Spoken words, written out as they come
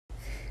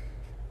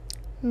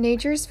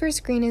Nature's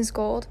first green is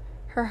gold,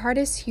 her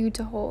hardest hue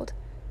to hold,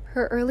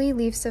 her early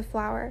leaves of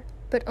flower,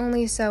 but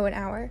only so an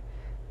hour.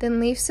 Then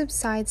leaf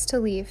subsides to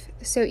leaf,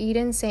 so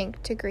Eden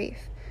sank to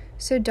grief.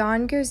 So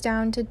dawn goes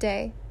down to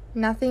day,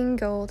 nothing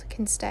gold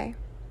can stay.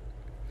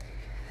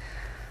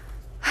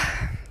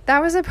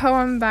 That was a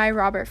poem by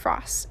Robert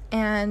Frost,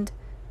 and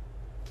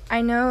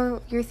I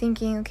know you're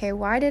thinking, okay,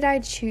 why did I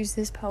choose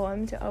this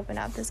poem to open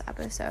up this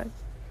episode?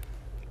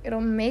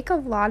 It'll make a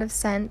lot of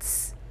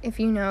sense if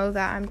you know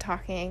that I'm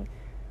talking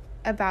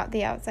about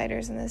the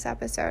outsiders in this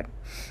episode.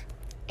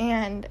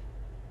 And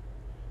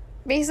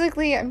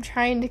basically, I'm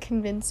trying to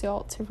convince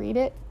y'all to read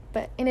it,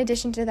 but in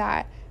addition to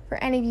that, for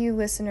any of you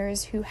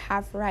listeners who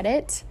have read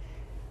it,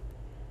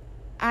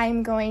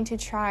 I'm going to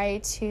try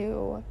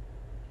to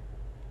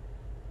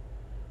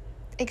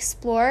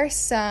explore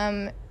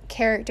some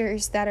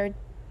characters that are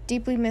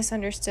deeply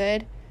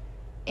misunderstood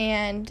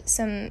and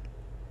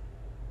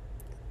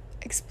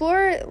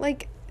explore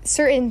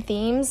certain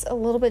themes a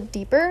little bit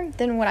deeper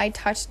than what I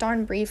touched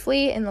on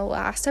briefly in the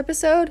last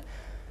episode,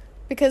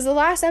 because the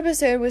last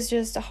episode was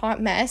just a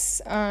hot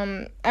mess.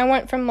 I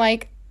went from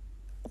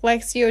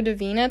Lectio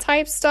Divina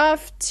type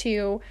stuff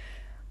to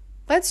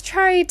let's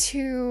try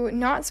to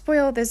not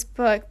spoil this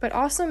book but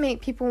also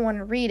make people want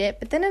to read it,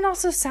 but then it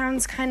also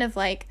sounds kind of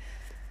like,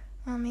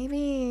 well,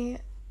 maybe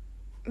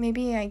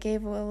I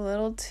gave a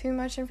little too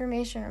much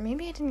information, or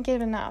maybe I didn't give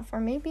enough,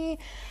 or maybe...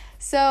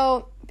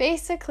 So,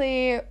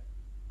 basically,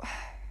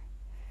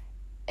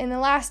 in the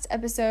last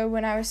episode,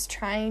 when I was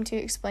trying to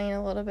explain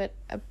a little bit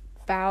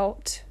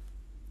about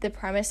the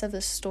premise of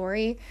the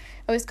story,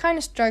 I was kind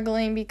of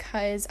struggling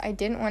because I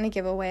didn't want to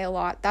give away a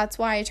lot. That's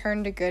why I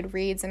turned to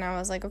Goodreads, and I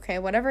was like, okay,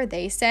 whatever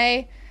they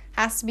say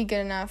has to be good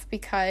enough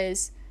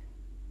because,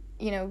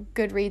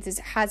 Goodreads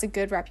has a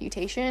good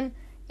reputation,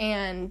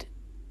 and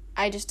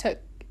I just took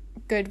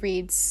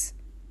Goodreads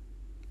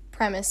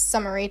premise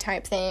summary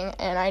type thing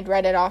and I'd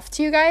read it off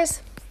to you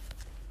guys.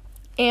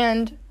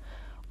 And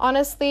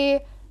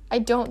honestly, I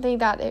don't think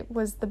that it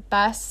was the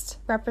best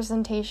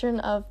representation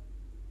of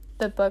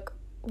the book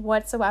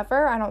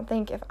whatsoever. I don't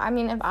think if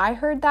I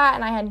heard that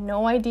and I had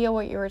no idea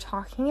what you were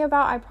talking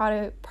about, I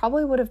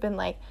probably would have been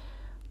like,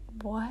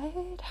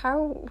 what?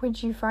 How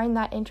would you find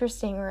that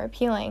interesting or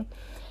appealing?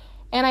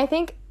 And I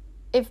think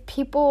if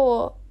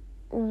people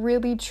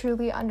really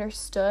truly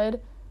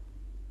understood,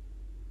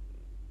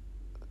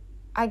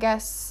 I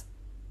guess,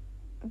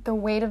 the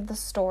weight of the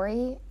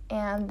story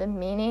and the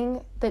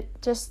meaning,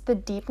 that just the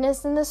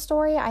deepness in the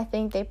story, I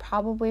think they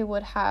probably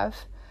would have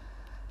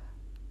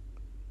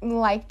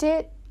liked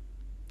it,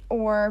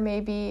 or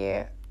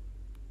maybe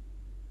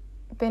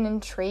been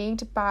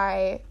intrigued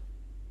by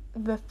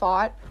the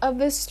thought of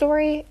this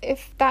story,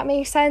 if that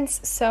makes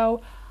sense.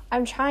 So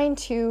I'm trying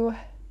to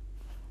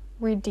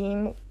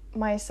redeem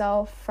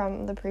myself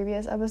from the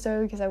previous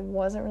episode because I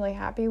wasn't really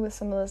happy with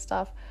some of the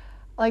stuff,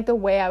 like the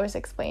way I was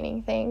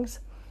explaining things.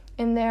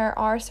 And there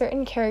are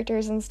certain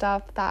characters and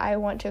stuff that I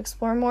want to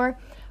explore more.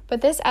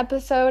 But this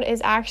episode is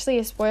actually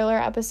a spoiler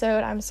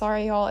episode. I'm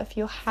sorry, y'all, if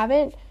you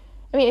haven't...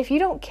 if you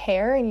don't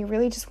care and you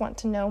really just want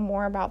to know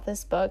more about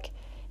this book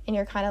and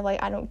you're kind of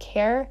like, I don't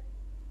care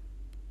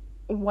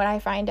what I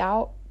find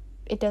out,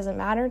 it doesn't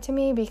matter to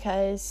me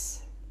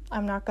because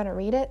I'm not going to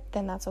read it,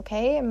 then that's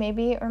okay. And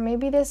maybe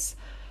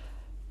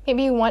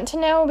you want to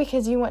know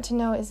because you want to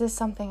know, is this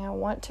something I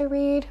want to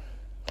read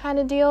kind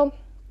of deal?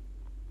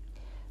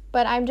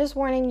 But I'm just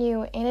warning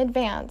you in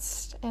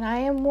advance, and I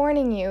am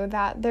warning you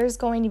that there's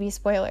going to be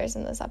spoilers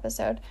in this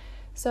episode.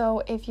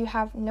 So if you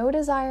have no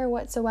desire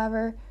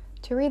whatsoever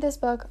to read this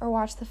book or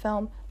watch the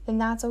film, then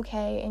that's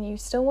okay, and you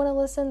still want to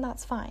listen,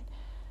 that's fine.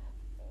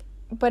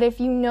 But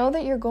if you know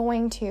that you're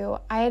going to,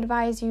 I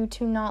advise you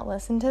to not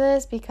listen to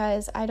this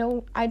because I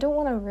don't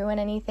want to ruin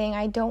anything.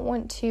 I don't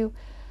want to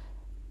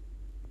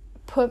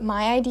put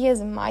my ideas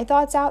and my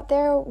thoughts out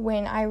there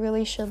when I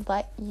really should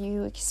let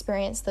you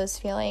experience those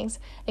feelings,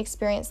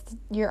 experience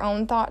your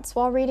own thoughts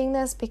while reading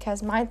this,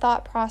 because my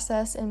thought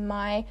process and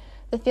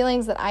the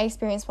feelings that I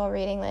experience while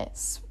reading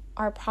this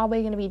are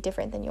probably going to be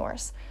different than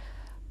yours.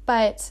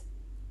 But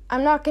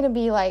I'm not going to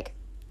be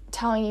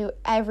telling you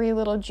every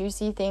little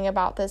juicy thing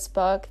about this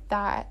book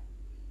that,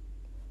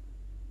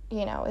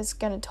 is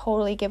going to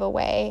totally give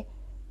away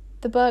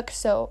the book.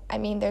 So,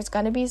 there's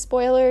going to be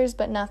spoilers,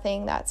 but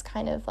nothing that's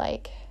kind of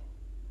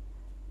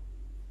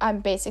I'm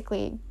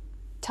basically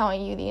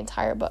telling you the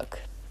entire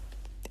book,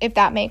 if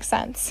that makes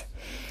sense.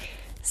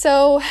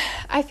 So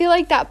I feel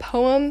like that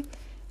poem,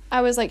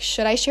 I was like,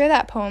 should I share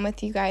that poem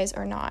with you guys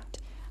or not?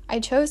 I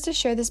chose to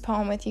share this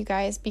poem with you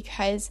guys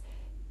because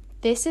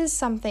this is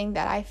something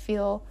that I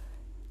feel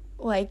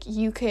like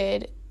you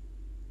could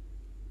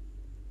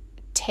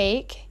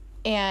take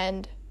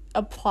and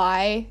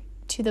apply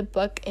to the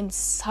book in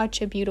such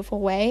a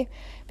beautiful way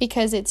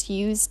because it's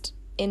used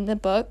in the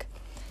book.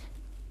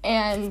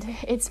 And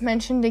it's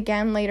mentioned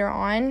again later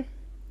on,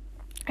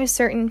 a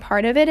certain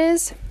part of it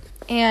is,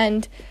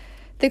 and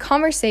the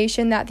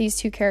conversation that these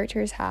two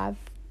characters have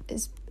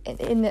is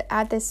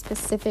at this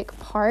specific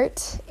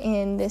part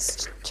in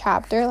this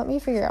chapter. Let me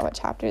figure out what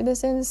chapter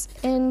this is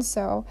in.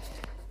 So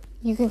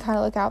you can kind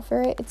of look out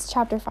for it. It's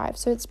chapter 5,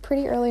 so it's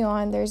pretty early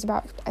on.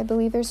 I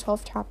believe there's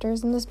 12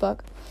 chapters in this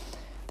book.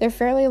 They're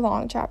fairly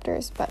long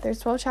chapters, but there's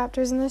 12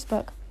 chapters in this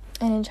book.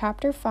 And in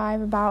chapter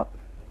 5, about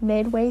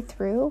midway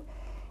through,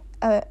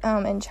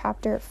 in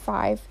chapter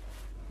 5,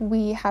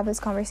 we have this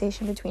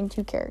conversation between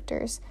two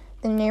characters.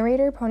 The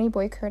narrator,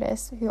 Ponyboy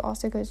Curtis, who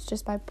also goes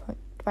just by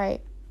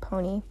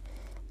Pony.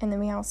 And then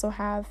we also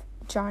have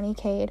Johnny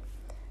Cade.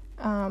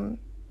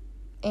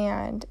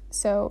 And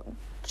so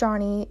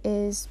Johnny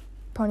is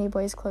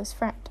Ponyboy's close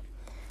friend.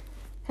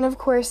 And of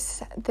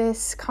course,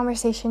 this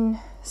conversation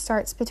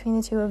starts between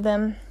the two of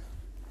them.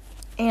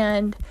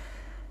 And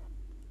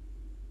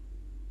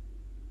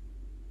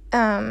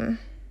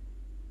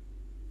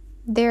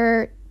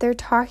they're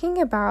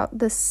talking about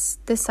the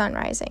sun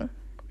rising.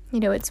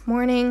 It's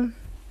morning,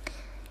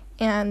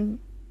 and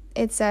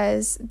it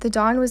says, "The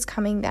dawn was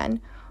coming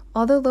then.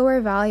 All the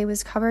lower valley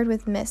was covered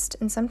with mist,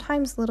 and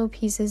sometimes little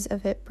pieces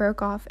of it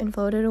broke off and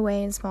floated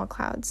away in small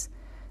clouds.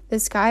 The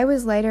sky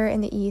was lighter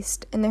in the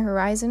east, and the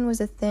horizon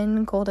was a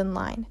thin golden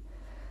line.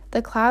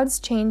 The clouds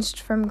changed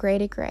from gray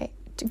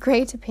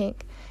to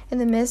pink, and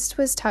the mist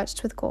was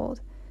touched with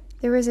gold.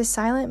 There was a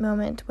silent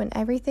moment when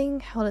everything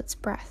held its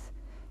breath,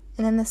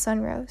 and then the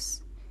sun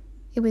rose.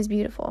 It was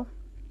beautiful."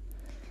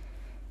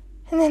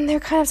 And then they're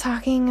kind of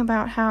talking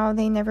about how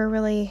they never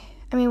really,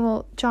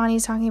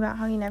 Johnny's talking about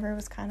how he never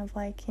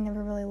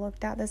really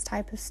looked at this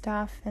type of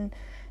stuff and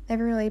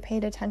never really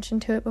paid attention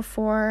to it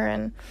before.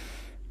 And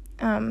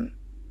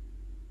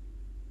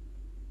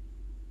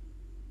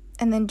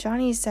then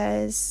Johnny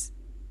says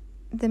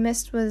the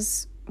mist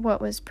was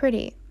what was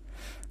pretty,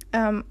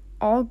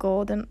 all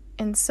gold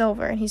and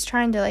silver. And he's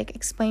trying to,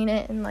 explain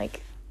it and,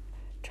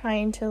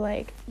 trying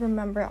to,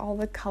 remember all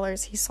the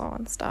colors he saw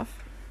and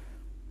stuff.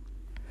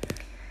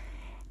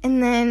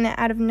 And then,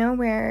 out of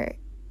nowhere,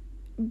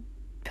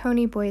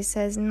 Ponyboy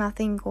says,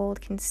 "Nothing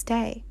gold can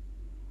stay."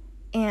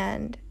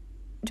 And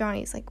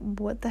Johnny's like,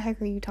 "What the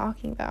heck are you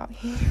talking about?"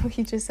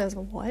 He just says,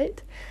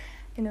 "What?"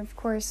 And of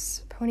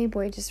course,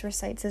 Ponyboy just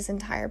recites his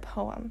entire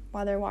poem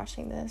while they're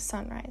watching the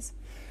sunrise.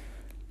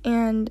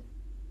 And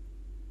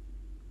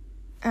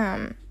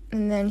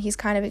then he's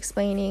kind of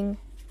explaining,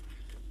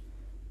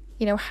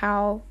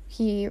 how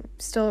he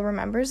still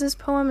remembers this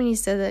poem. And he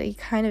said that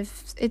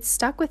it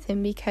stuck with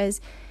him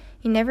because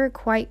he never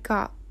quite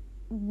got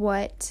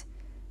what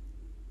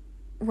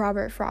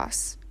Robert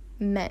Frost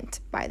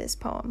meant by this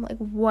poem,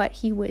 what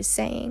he was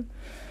saying.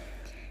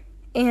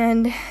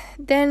 And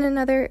then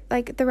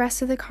the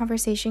rest of the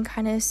conversation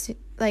kind of,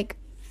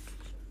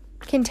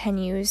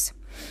 continues.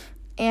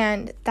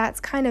 And that's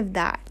kind of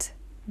that.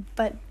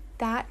 But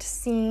that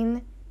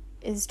scene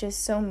is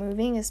just so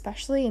moving,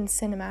 especially in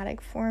cinematic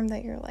form,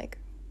 that you're like,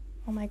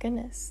 oh my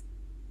goodness.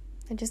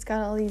 I just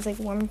got all these,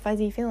 warm,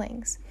 fuzzy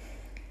feelings.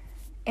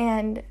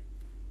 And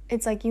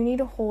it's you need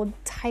to hold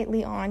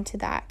tightly on to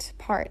that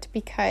part,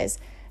 because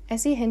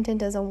S.E. Hinton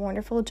does a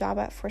wonderful job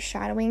at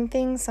foreshadowing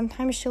things.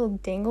 Sometimes she'll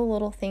dangle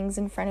little things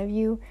in front of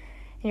you,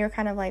 and you're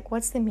kind of like,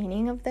 what's the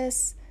meaning of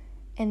this?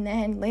 And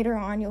then later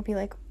on, you'll be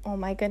like, oh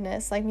my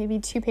goodness. Maybe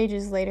 2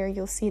 pages later,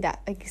 you'll see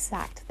that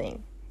exact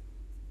thing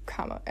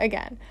come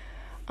again.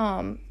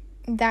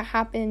 That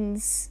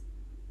happens,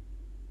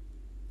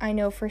 I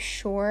know for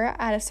sure,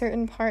 at a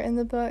certain part in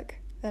the book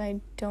that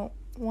I don't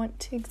want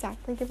to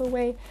exactly give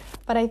away,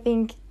 but I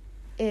think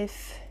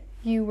if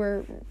you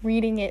were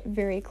reading it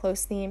very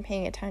closely and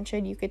paying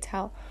attention, you could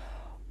tell,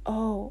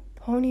 oh,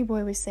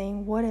 Ponyboy was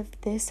saying, what if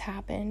this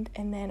happened?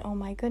 And then, oh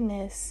my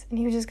goodness. And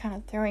he was just kind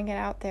of throwing it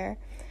out there.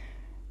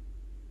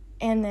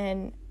 And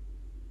then,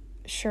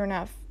 sure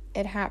enough,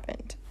 it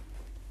happened.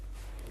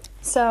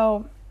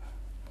 So,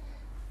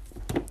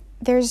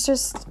 there's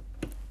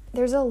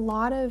a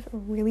lot of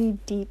really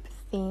deep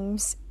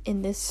themes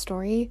in this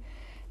story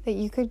that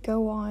you could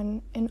go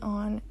on and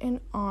on and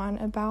on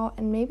about.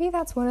 And maybe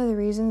that's one of the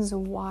reasons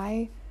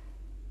why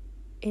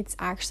it's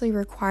actually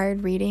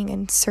required reading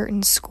in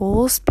certain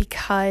schools,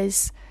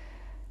 because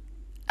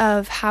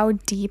of how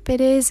deep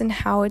it is and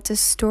how it's a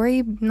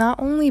story not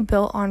only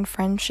built on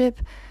friendship,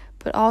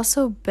 but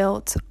also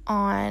built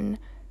on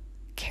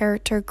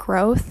character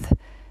growth,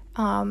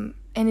 and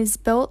is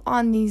built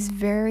on these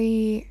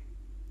very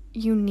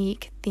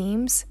unique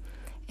themes.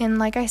 And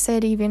like I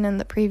said, even in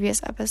the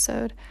previous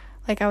episode,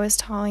 I was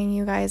telling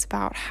you guys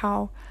about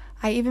how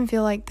I even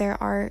feel like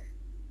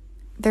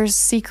there's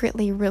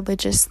secretly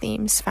religious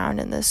themes found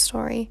in this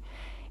story.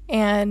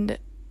 And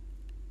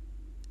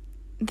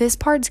this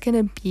part's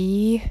gonna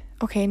be,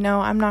 okay, no,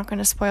 I'm not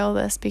gonna spoil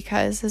this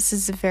because this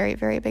is a very,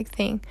 very big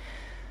thing.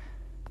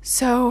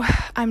 So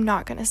I'm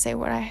not gonna say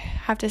what I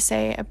have to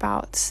say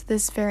about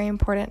this very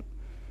important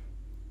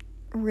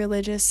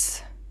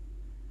religious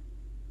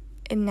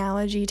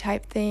analogy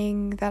type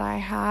thing that I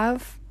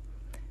have,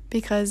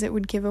 because it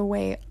would give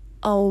away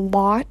a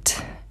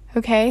lot,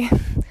 okay?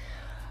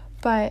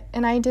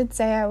 And I did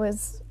say I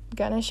was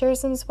gonna share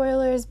some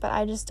spoilers, but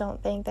I just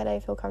don't think that I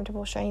feel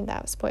comfortable sharing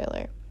that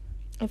spoiler,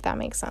 if that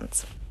makes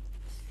sense.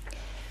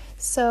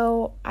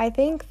 So I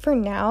think for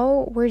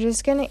now, we're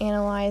just going to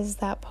analyze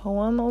that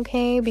poem,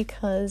 okay?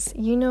 Because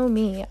you know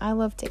me, I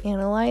love to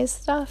analyze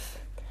stuff.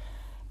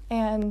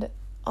 And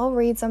I'll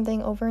read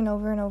something over and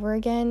over and over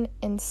again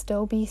and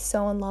still be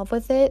so in love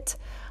with it.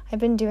 I've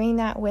been doing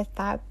that with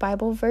that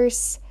Bible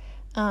verse,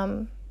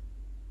 the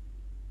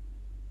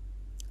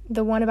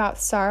one about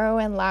sorrow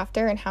and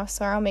laughter and how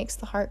sorrow makes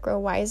the heart grow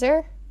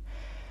wiser.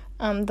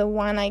 The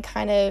one I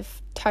kind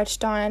of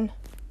touched on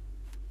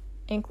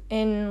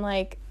in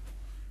like,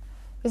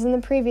 was in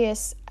the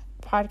previous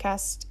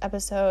podcast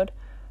episode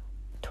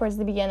towards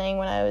the beginning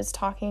when I was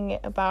talking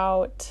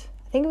about,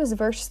 I think it was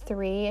verse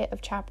 3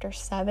 of chapter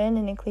 7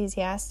 in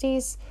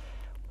Ecclesiastes,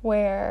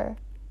 where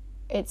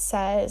it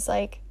says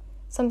like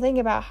something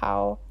about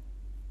how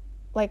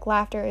like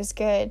laughter is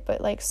good,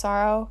 but like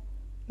sorrow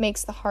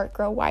makes the heart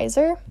grow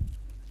wiser.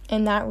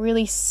 And that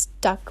really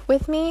stuck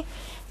with me.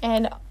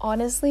 And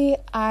honestly,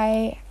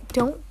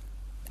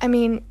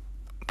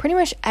 pretty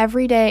much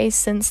every day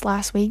since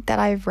last week that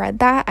I've read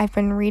that, I've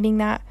been reading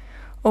that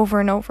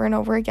over and over and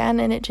over again,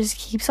 and it just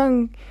keeps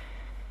on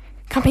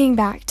coming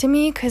back to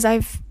me because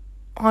I've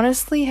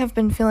honestly have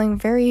been feeling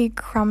very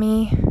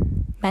crummy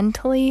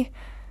mentally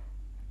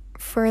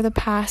for the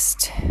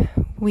past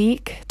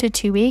week to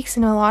 2 weeks,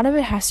 and a lot of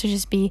it has to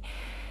just be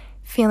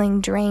feeling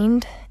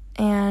drained,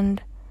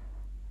 and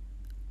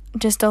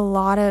just a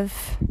lot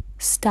of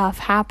stuff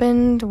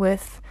happened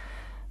with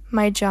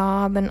my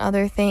job and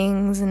other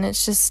things, and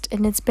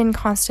it's been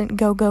constant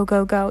go, go,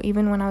 go, go,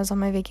 even when I was on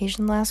my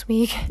vacation last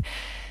week.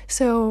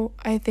 So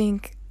I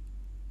think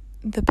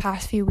the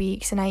past few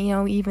weeks, and I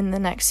know even the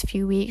next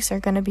few weeks are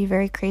going to be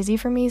very crazy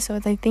for me.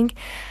 So I think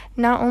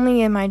not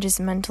only am I just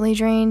mentally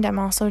drained, I'm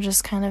also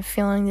just kind of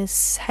feeling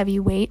this heavy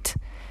weight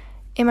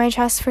in my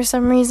chest for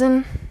some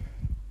reason.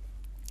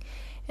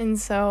 And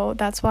so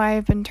that's why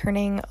I've been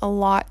turning a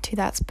lot to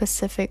that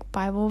specific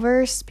Bible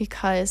verse,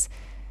 because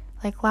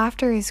like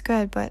laughter is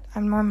good, but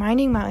I'm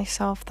reminding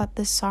myself that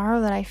the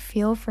sorrow that I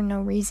feel for no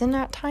reason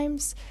at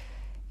times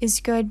is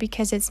good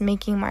because it's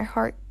making my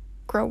heart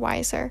grow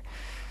wiser.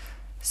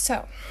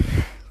 So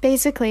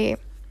basically,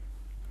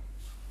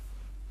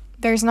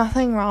 there's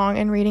nothing wrong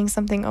in reading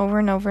something over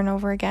and over and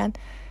over again,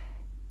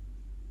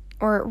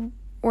 or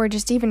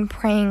just even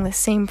praying the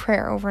same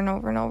prayer over and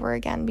over and over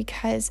again,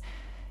 because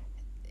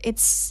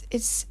it's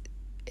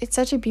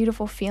such a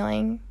beautiful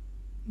feeling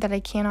that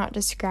I cannot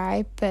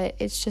describe, but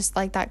it's just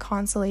like that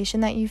consolation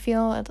that you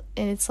feel, and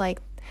it's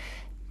like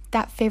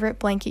that favorite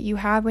blanket you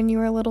had when you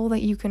were little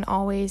that you can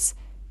always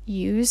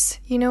use,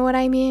 you know what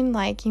I mean?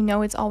 Like, you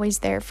know, it's always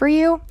there for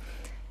you,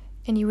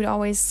 and you would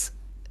always,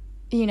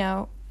 you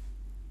know,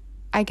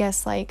 I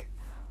guess like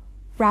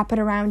wrap it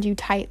around you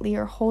tightly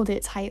or hold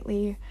it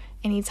tightly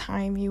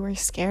anytime you were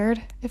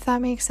scared, if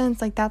that makes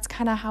sense. Like, that's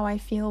kind of how I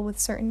feel with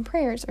certain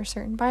prayers or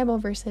certain Bible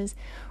verses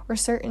or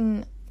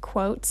certain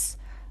quotes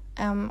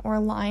or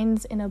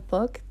lines in a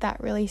book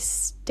that really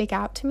stick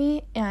out to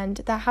me. And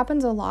that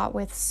happens a lot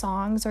with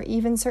songs or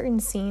even certain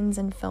scenes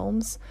in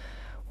films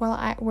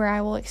where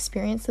I will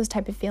experience those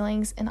type of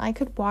feelings. And I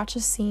could watch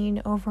a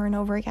scene over and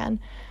over again.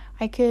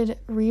 I could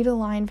read a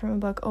line from a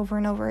book over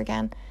and over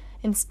again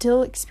and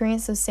still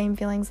experience those same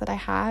feelings that I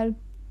had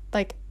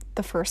like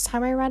the first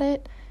time I read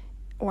it,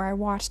 or I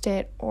watched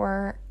it,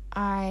 or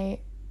I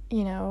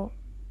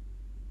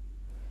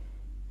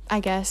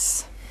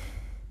guess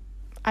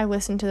I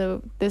listened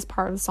to this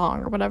part of the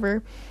song or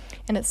whatever,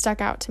 and it stuck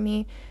out to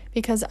me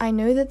because I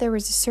know that there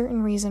was a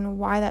certain reason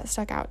why that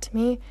stuck out to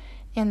me,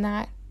 and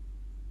that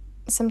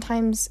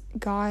sometimes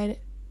God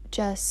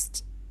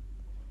just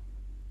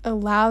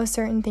allows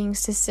certain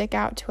things to stick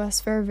out to us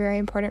for very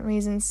important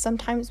reasons.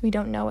 Sometimes we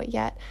don't know it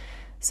yet.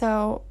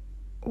 So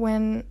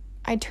when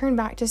I turn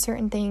back to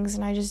certain things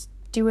and I just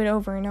do it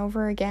over and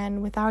over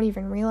again without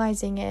even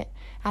realizing it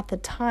at the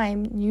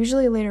time,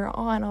 usually later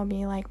on I'll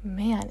be like,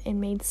 man, it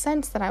made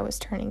sense that I was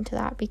turning to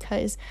that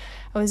because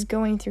I was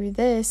going through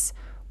this,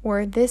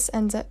 or this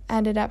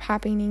ended up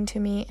happening to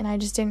me, and I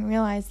just didn't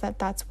realize that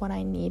that's what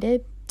I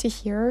needed to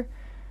hear.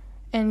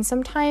 And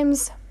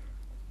sometimes,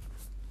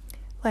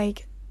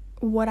 like,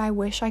 what I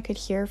wish I could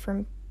hear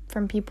from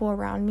people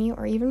around me,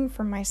 or even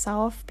from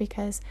myself,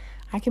 because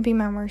I can be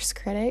my worst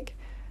critic,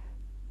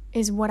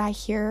 is what I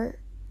hear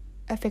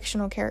a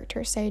fictional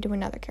character say to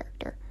another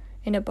character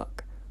in a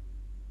book,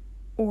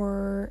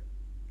 or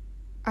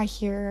I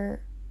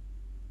hear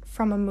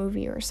from a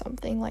movie or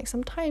something. Like,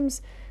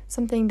 sometimes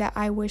something that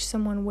I wish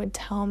someone would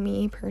tell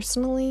me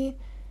personally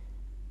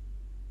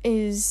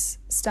is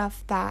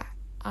stuff that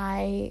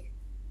I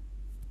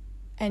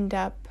end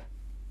up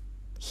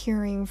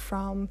hearing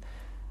from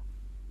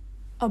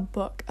a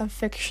book, a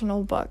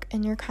fictional book,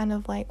 and you're kind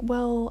of like,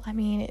 well, I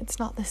mean, it's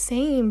not the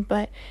same,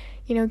 but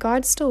you know,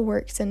 God still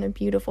works in a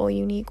beautiful,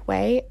 unique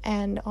way.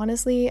 And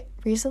honestly,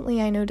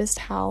 recently I noticed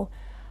how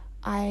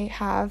I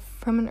have,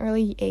 from an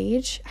early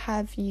age,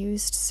 have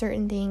used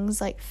certain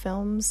things like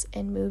films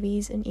and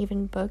movies and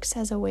even books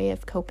as a way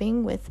of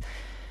coping with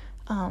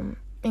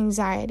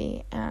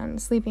anxiety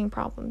and sleeping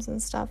problems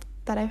and stuff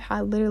that I've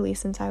had literally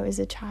since I was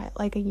a child,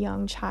 like a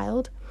young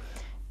child.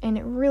 And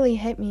it really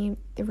hit me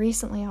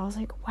recently. I was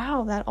like,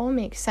 wow, that all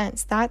makes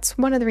sense. That's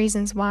one of the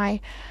reasons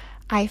why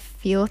I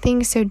feel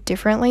things so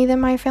differently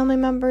than my family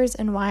members,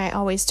 and why I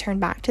always turn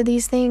back to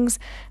these things.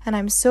 And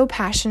I'm so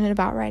passionate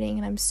about writing,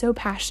 and I'm so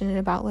passionate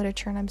about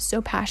literature, and I'm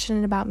so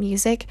passionate about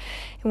music.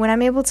 And when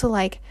I'm able to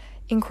like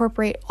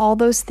incorporate all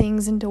those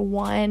things into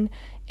one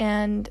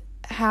and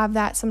have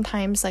that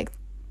sometimes like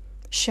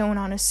shown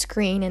on a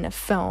screen in a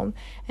film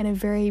in a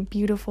very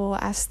beautiful,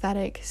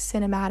 aesthetic,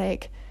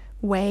 cinematic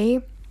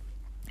way,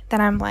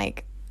 then I'm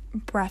like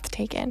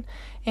breathtaking.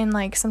 And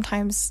like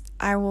sometimes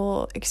I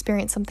will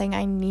experience something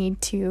I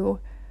need to,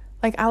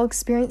 like I'll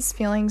experience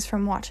feelings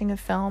from watching a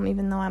film,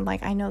 even though I'm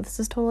like, I know this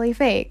is totally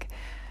fake,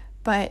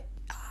 but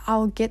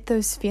I'll get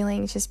those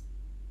feelings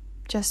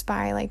just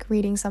by like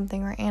reading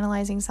something or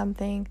analyzing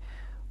something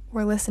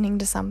or listening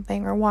to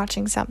something or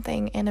watching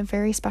something in a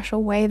very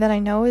special way that I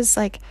know is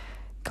like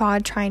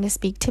God trying to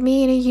speak to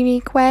me in a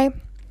unique way.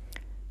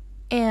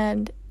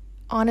 And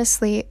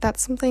honestly,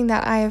 that's something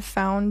that I have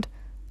found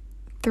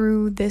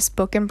through this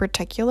book in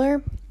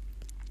particular.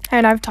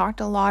 And I've talked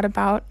a lot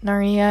about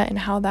Narnia and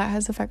how that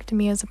has affected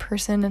me as a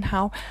person, and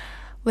how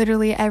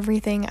literally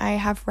everything I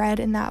have read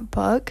in that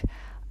book,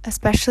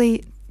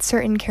 especially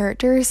certain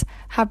characters,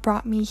 have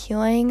brought me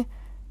healing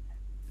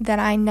that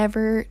I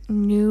never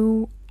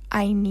knew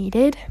I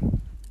needed,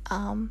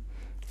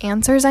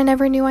 answers I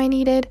never knew I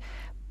needed.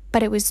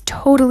 But it was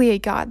totally a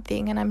God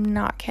thing, and I'm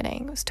not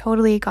kidding. It was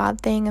totally a God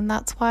thing, and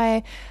that's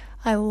why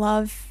I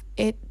love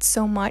it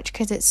so much,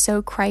 because it's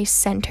so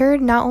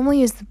Christ-centered. Not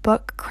only is the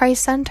book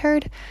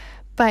Christ-centered,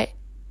 but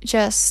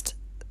just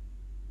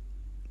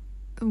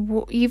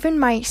even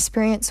my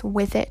experience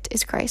with it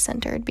is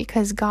Christ-centered,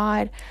 because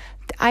God,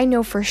 I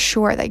know for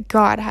sure that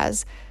God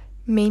has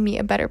made me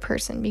a better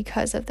person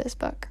because of this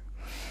book.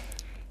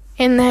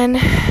 And then,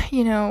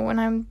 you know, when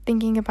I'm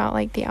thinking about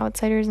like the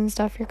outsiders and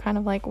stuff, you're kind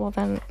of like, well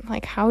then,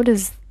 like, how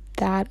does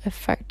that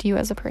affect you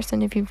as a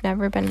person if you've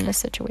never been in a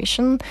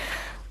situation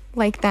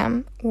like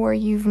them, or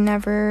you've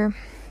never,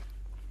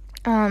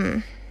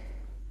 I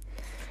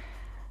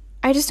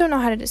just don't know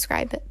how to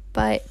describe it,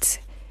 but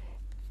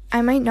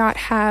I might not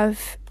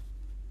have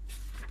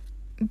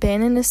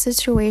been in a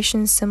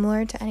situation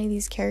similar to any of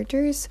these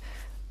characters,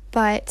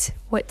 but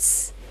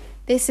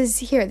this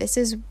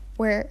is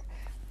where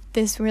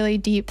this really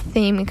deep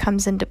theme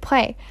comes into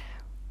play.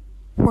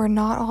 We're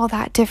not all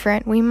that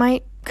different. We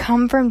might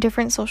come from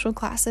different social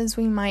classes.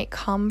 We might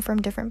come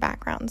from different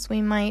backgrounds.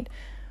 We might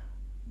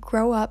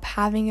grow up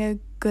having a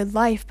good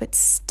life, but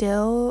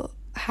still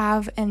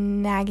have a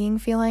nagging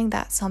feeling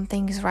that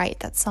something's right,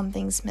 that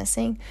something's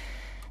missing.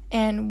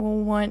 And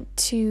we'll want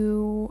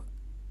to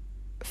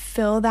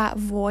fill that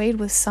void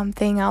with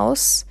something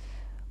else.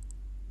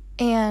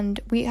 And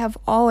we have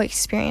all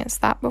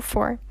experienced that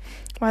before.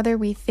 Whether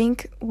we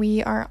think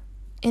we are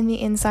in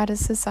the inside of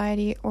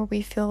society or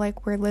we feel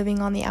like we're living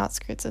on the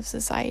outskirts of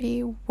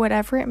society,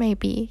 whatever it may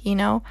be, you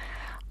know.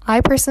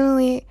 I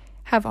personally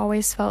have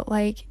always felt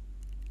like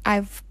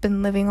I've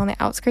been living on the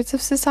outskirts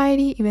of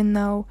society, even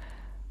though,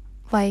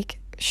 like,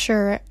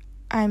 sure,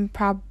 I'm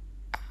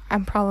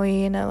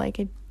probably in a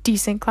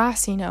decent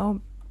class, you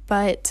know,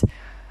 but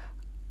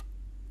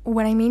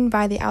what I mean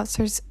by the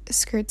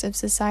outskirts of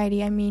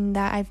society, I mean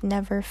that I've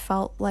never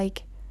felt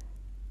like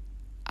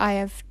I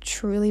have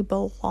truly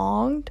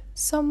belonged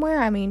somewhere.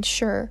 I mean,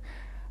 sure,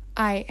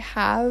 I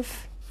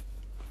have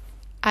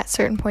at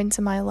certain points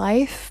in my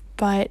life,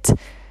 but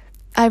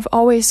I've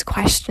always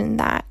questioned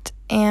that.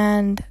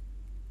 And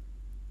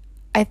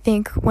I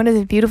think one of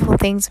the beautiful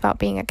things about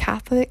being a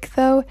Catholic,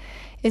 though,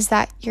 is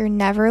that you're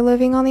never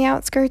living on the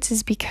outskirts,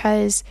 is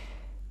because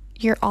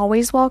you're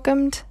always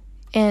welcomed,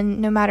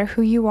 and no matter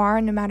who you are,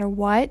 no matter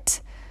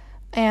what.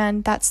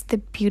 And that's the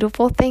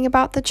beautiful thing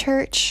about the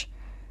church,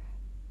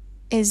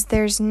 is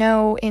there's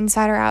no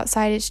inside or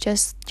outside. It's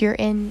just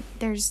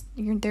there's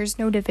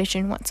no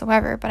division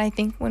whatsoever. But I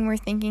think when we're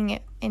thinking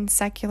it in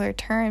secular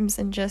terms,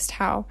 and just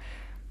how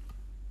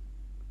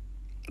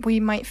we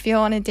might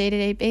feel on a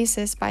day-to-day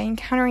basis by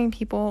encountering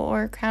people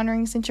or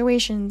encountering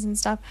situations and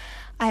stuff,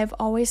 I have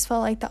always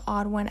felt like the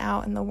odd one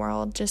out in the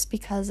world, just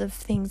because of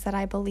things that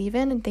I believe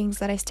in and things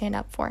that I stand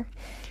up for.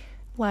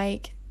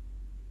 Like,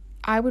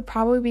 I would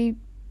probably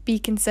be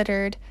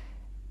considered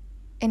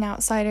an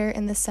outsider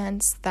in the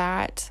sense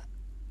that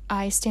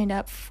I stand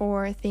up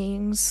for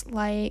things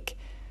like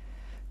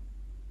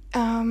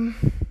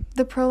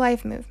the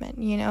pro-life movement,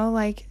 you know.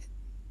 Like,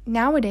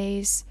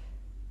 nowadays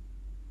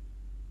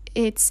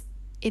it's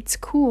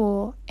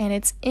cool and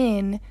it's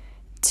in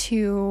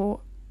to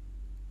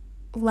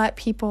let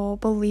people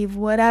believe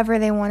whatever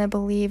they want to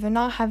believe and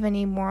not have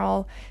any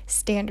moral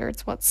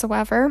standards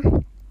whatsoever.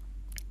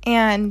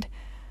 And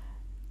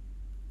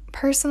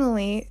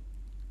personally,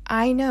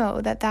 I know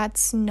that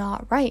that's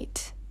not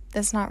right.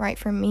 That's not right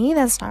for me.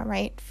 That's not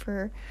right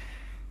for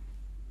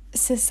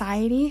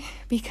society,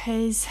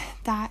 because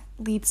that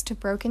leads to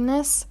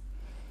brokenness.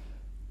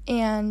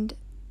 And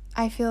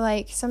I feel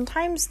like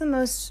sometimes the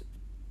most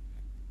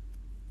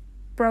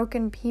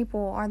broken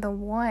people are the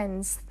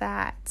ones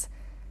that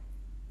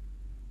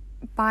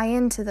buy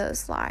into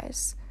those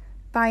lies.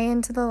 buy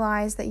into the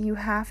lies that you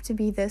have to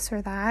be this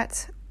or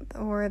that,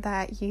 or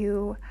that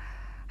you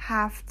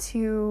have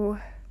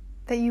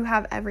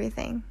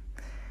everything.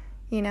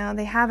 You know,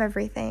 they have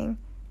everything,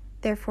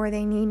 therefore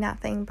they need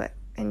nothing. But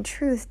in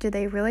truth, do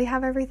they really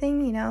have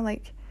everything? You know,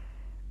 like,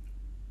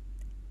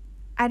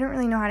 I don't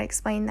really know how to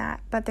explain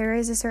that, but there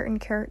is a certain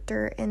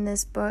character in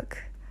this book,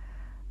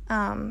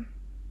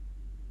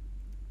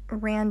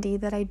 Randy,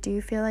 that I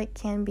do feel like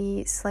can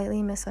be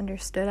slightly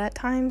misunderstood at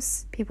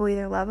times. People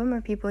either love him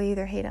or people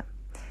either hate him.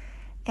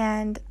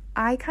 And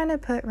I kind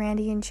of put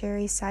Randy and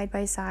Cherry side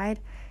by side,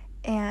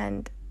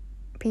 and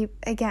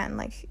again,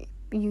 like,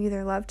 you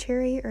either love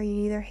Cherry or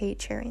you either hate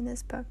Cherry in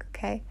this book,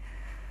 okay?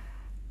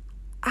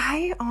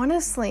 I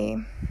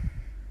honestly,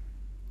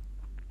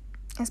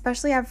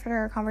 especially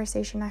after a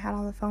conversation I had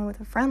on the phone with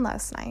a friend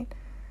last night,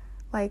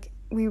 like,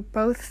 we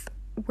both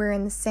were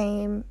in the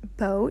same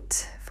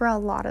boat for a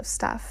lot of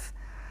stuff,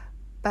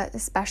 but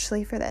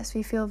especially for this,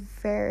 we feel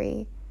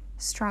very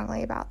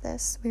strongly about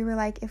this. We were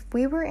like, if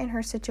we were in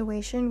her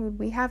situation, would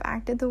we have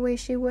acted the way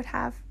she would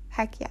have?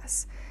 Heck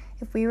yes.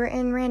 If we were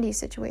in Randy's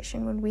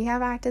situation, would we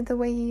have acted the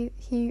way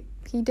he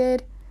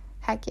did?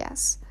 Heck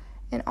yes.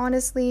 And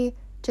honestly,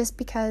 just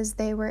because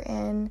they were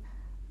in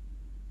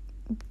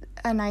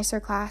a nicer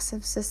class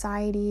of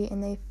society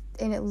and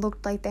it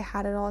looked like they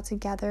had it all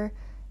together,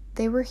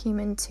 they were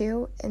human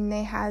too, and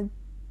they had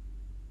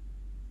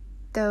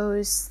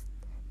those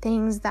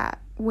things that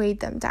weighed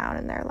them down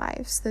in their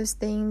lives, those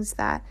things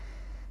that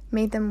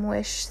made them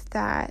wish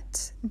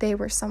that they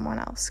were someone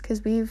else.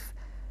 Because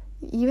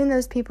even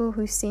those people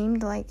who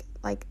seemed like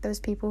those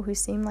people who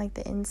seemed like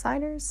the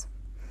insiders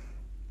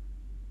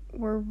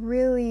were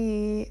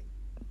really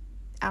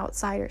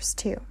outsiders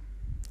too,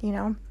 you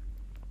know?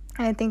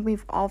 And I think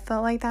we've all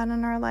felt like that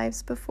in our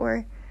lives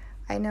before.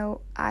 I know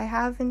I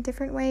have in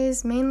different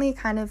ways, mainly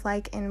kind of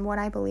like in what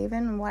I believe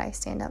in and what I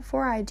stand up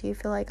for. I do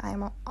feel like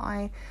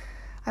I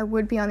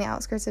would be on the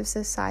outskirts of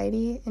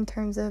society in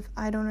terms of,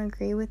 I don't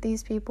agree with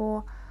these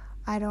people.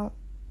 I don't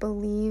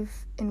believe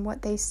in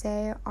what they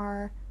say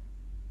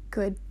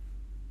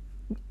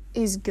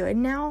is good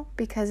now,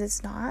 because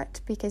it's not,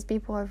 because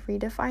people have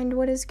redefined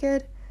what is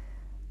good.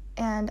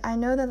 And I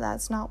know that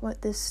that's not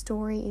what this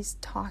story is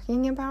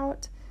talking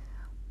about,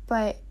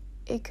 but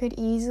it could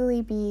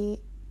easily be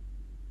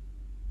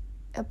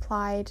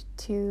applied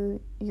to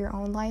your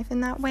own life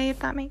in that way, if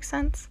that makes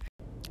sense.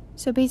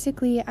 So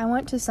basically, I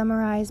want to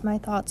summarize my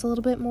thoughts a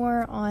little bit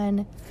more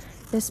on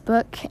this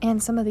book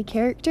and some of the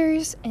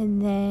characters,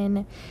 and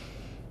then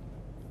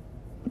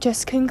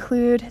just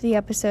conclude the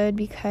episode,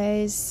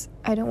 because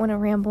I don't want to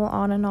ramble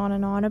on and on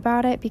and on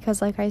about it,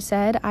 because like I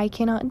said, I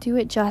cannot do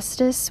it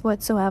justice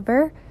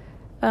whatsoever.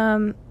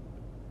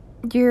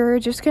 You're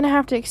just gonna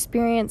have to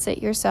experience it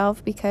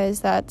yourself, because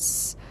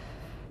that's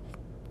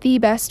the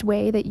best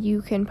way that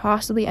you can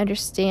possibly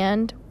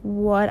understand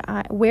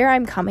where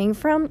I'm coming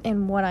from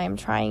and what I'm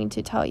trying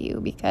to tell you,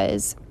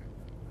 because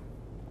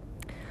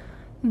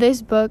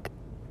this book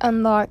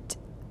unlocked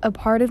a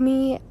part of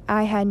me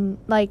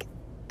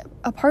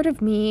a part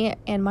of me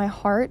and my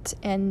heart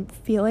and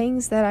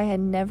feelings that I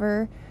had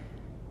never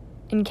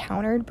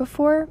encountered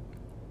before.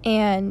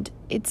 And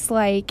it's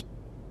like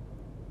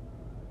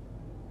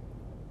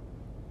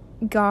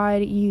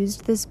God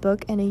used this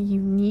book in a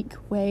unique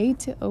way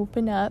to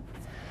open up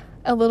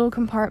a little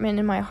compartment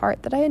in my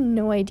heart that I had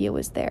no idea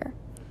was there.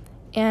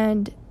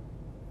 And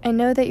I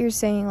know that you're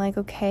saying, like,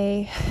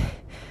 okay,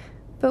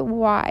 but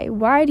why?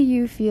 Why do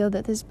you feel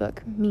that this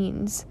book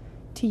means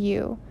to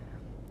you?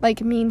 Like,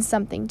 means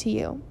something to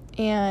you?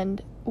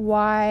 And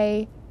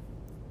why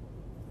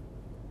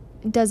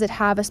does it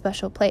have a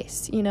special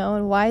place, you know?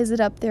 And why is it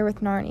up there with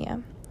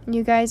Narnia?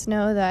 You guys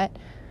know that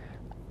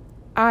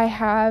I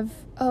have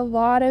a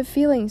lot of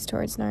feelings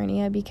towards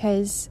Narnia,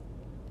 because,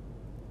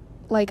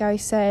 like I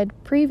said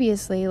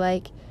previously,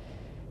 like,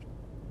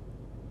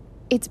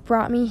 it's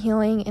brought me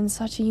healing in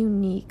such a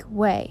unique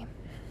way.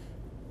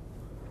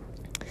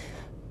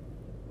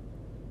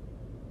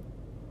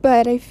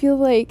 But I feel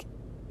like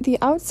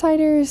The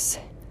Outsiders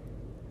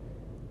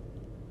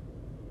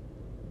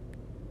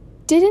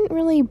didn't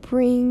really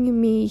bring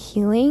me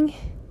healing,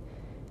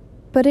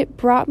 but it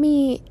brought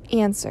me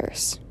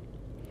answers.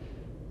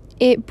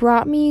 It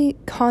brought me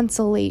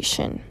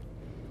consolation.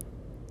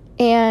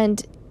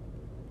 And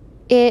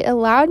it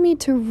allowed me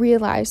to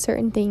realize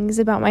certain things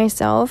about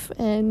myself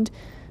and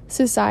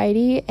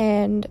society,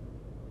 and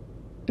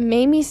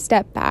made me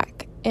step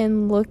back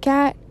and look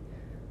at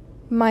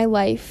my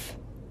life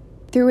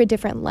through a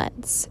different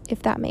lens,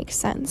 if that makes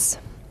sense.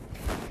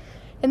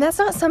 And that's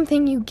not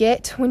something you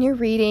get when you're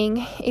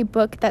reading a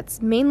book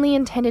that's mainly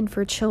intended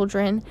for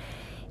children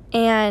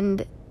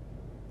and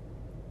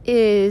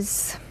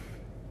is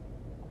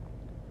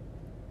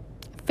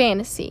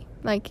fantasy,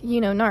 like,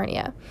 you know,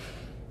 Narnia.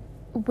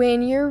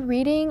 When you're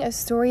reading a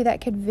story that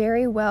could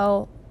very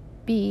well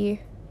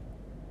be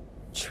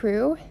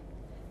true,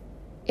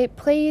 it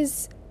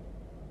plays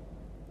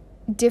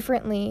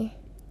differently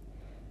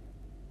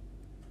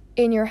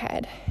in your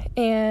head,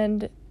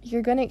 and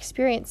you're going to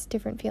experience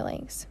different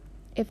feelings,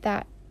 if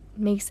that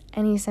makes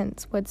any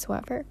sense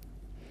whatsoever.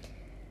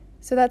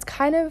 So that's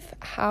kind of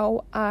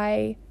how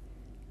I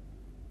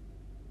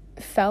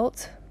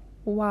felt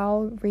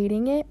while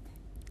reading it,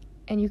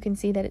 and you can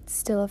see that it's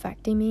still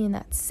affecting me in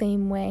that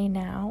same way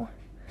now.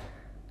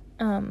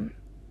 And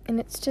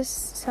it's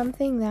just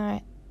something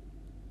that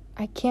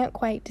I can't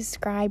quite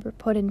describe or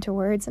put into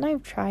words, and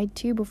I've tried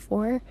to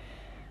before.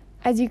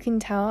 As you can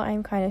tell,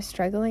 I'm kind of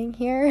struggling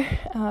here,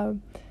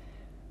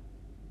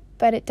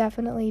 but it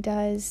definitely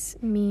does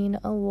mean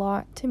a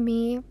lot to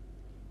me,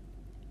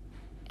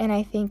 and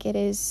I think it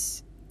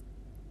is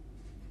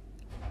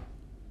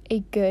a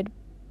good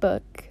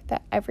book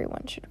that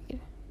everyone should read.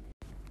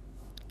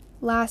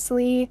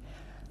 Lastly,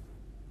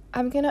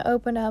 I'm going to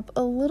open up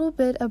a little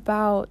bit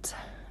about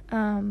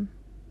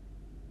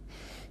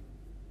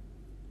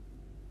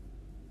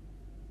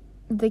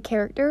the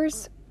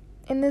characters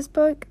in this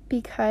book,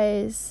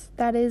 because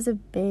that is a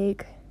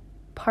big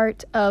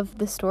part of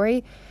the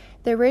story.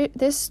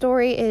 This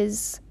story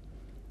is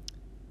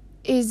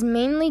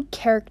mainly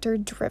character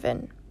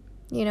driven.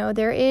 You know,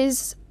 there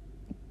is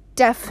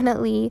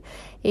definitely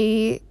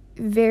a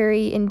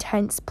very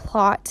intense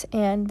plot,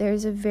 and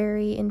there's a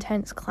very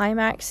intense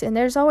climax, and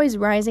there's always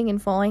rising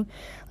and falling,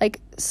 like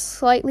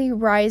slightly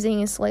rising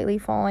and slightly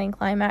falling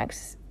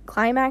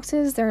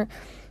climaxes. They're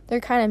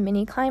kind of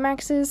mini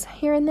climaxes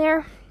here and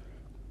there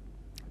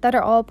that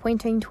are all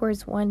pointing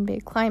towards one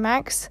big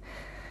climax.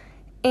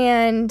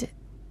 And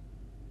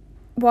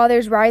while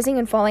there's rising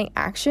and falling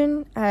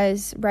action,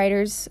 as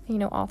writers,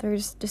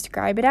 authors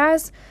describe it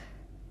as,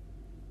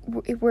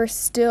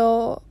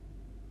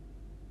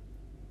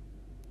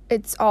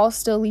 it's all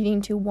still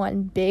leading to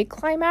one big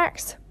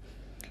climax.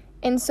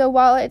 And so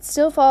while it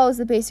still follows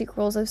the basic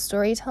rules of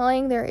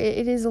storytelling,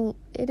 it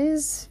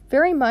is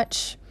very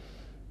much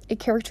a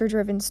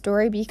character-driven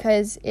story,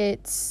 because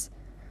it's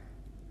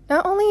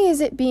not only is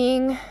it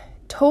being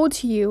told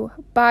to you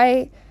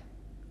by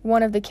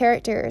one of the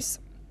characters,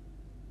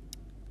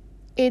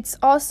 it's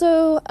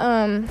also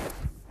I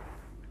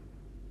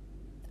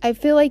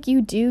feel like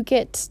you do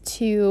get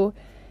to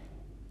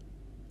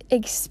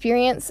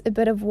experience a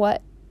bit of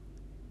what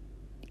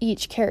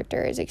each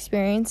character is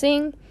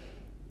experiencing,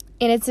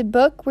 and it's a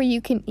book where you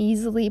can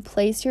easily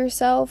place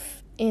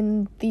yourself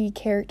in the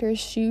character's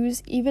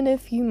shoes, even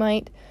if you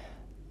might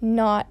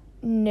not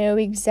know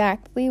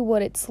exactly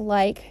what it's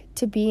like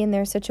to be in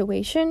their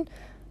situation.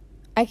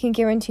 I can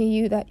guarantee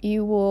you that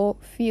you will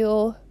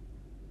feel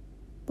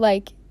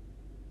like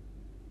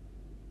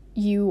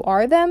you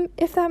are them,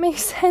 if that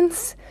makes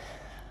sense.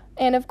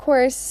 And of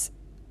course,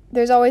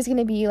 there's always going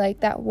to be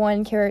like that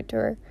one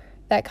character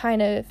that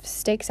kind of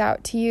sticks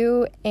out to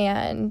you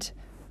and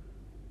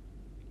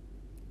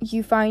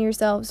you find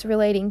yourselves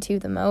relating to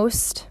the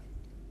most.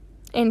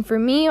 And for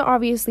me,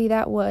 obviously,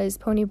 that was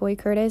Ponyboy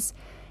Curtis.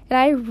 And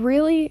I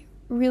really,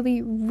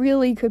 really,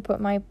 really could put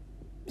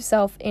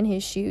myself in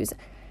his shoes.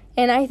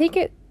 And I think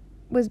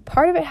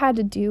part of it had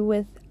to do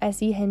with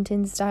S.E.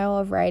 Hinton's style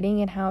of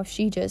writing, and how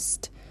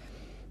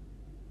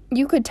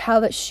you could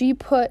tell that she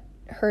put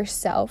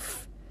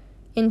herself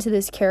into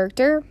this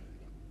character.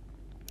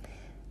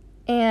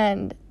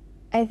 And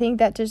I think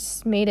that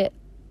just made it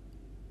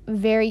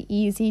very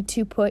easy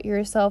to put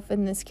yourself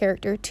in this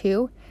character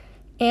too.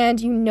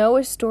 And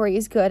a story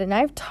is good. And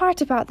I've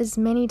talked about this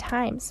many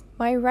times.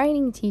 My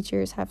writing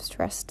teachers have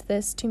stressed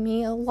this to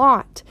me a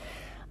lot.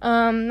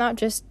 Not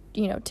just,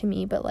 to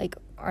me, but like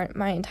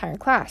my entire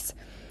class.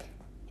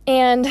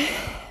 And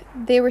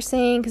they were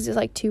saying, because there's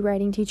like 2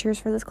 writing teachers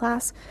for this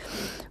class,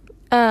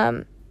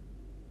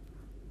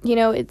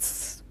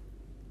 it's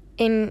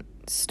in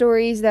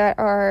stories that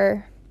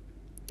are,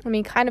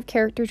 kind of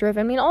character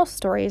driven. All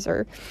stories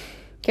are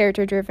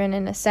character driven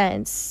in a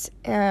sense.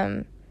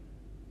 And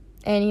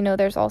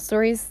there's all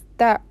stories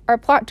that are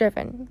plot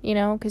driven,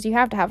 because you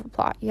have to have a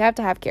plot. You have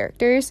to have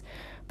characters.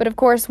 But of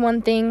course,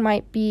 one thing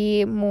might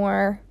be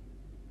more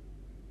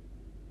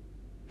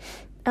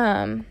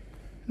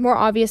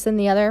obvious than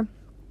the other.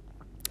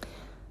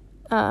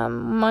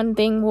 One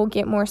thing will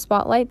get more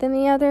spotlight than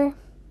the other.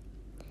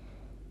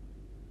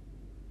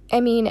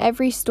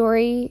 Every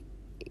story,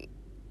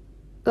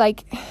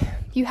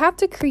 you have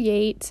to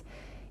create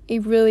a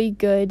really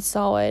good,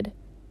 solid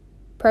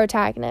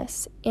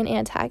protagonist and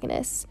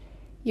antagonist.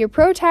 Your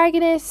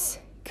protagonist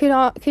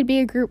could be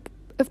a group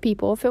of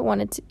people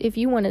if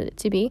you wanted it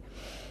to be.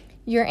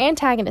 Your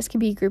antagonist can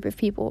be a group of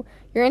people.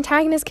 Your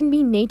antagonist can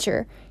be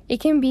nature. It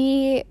can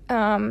be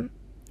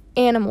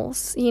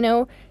animals.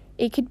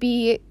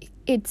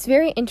 It's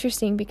very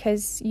interesting,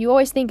 because you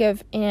always think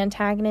of an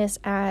antagonist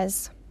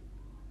as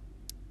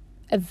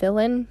a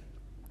villain,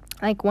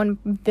 like one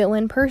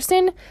villain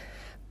person,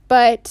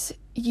 but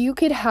you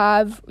could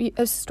have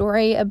a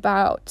story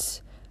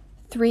about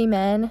 3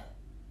 men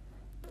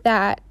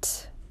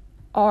that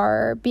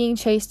are being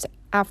chased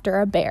after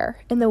a bear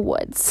in the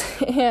woods.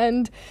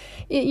 And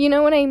you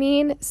know what I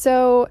mean?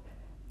 So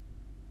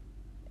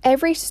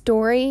every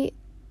story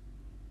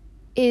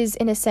is,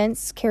 in a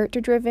sense,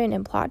 character driven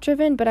and plot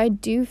driven, but I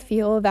do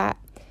feel that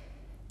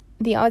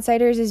The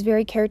Outsiders is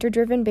very character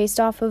driven based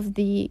off of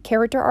the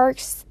character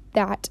arcs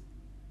that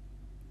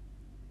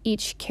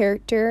each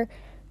character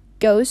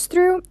goes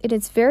through. It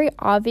is very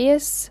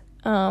obvious.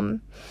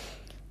 Some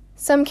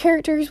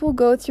characters will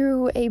go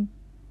through a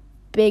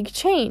big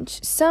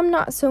change, some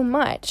not so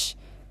much,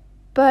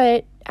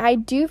 but I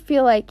do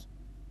feel like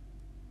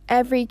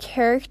every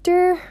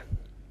character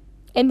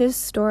in this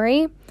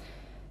story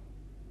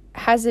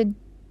has a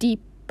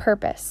deep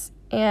purpose,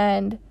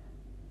 and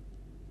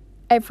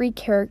every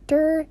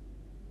character,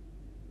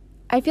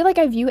 I feel like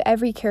I view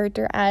every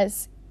character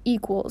as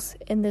equals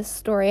in this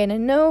story, and I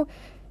know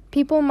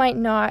people might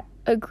not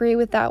agree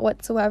with that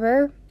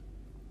whatsoever,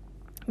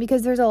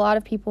 because there's a lot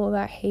of people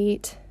that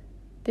hate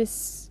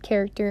this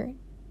character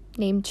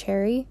named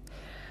Cherry.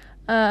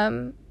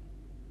 And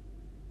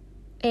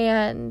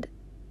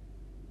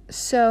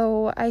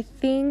so I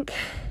think,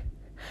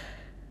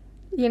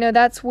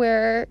 that's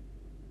where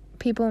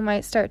people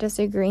might start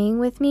disagreeing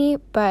with me,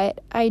 but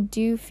I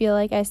do feel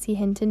like S.E.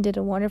 Hinton did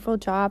a wonderful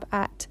job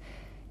at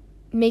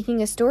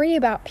making a story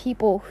about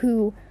people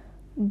who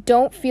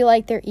don't feel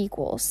like they're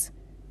equals.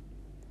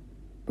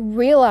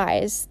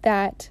 Realize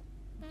that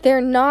they're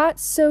not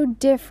so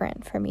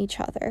different from each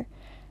other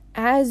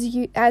as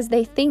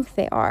they think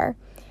they are,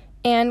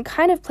 and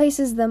kind of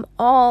places them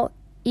all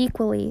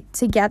equally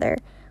together,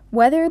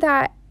 whether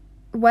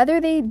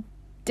they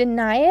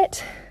deny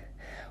it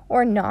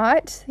or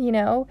not,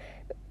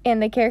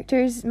 and the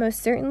characters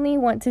most certainly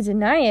want to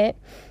deny it.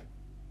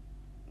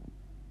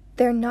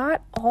 They're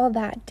not all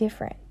that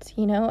different,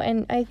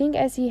 and I think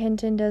S.E.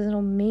 Hinton does an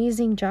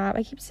amazing job.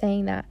 I keep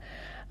saying that.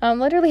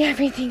 Literally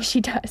everything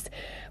she does.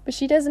 But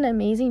she does an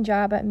amazing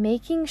job at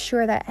making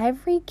sure that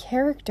every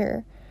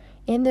character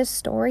in this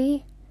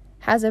story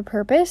has a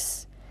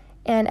purpose,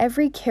 and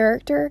every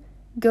character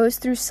goes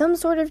through some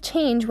sort of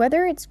change,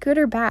 whether it's good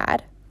or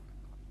bad.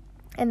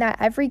 And that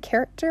every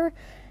character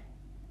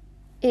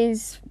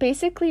is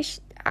basically,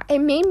 it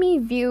made me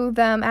view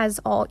them as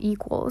all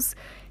equals.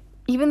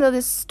 Even though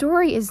this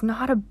story is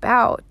not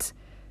about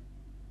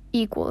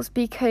equals,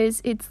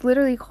 because it's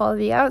literally called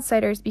The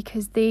Outsiders,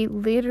 because they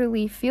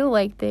literally feel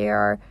like they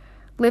are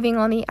living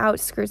on the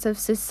outskirts of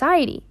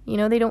society.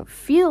 They don't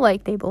feel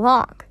like they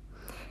belong.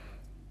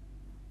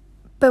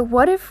 But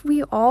what if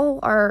we all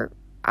are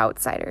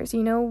outsiders?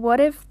 What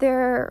if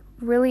there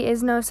really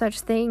is no such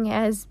thing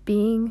as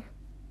being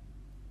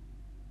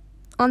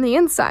on the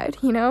inside,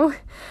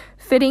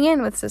 fitting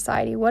in with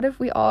society? What if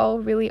we all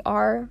really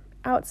are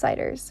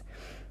outsiders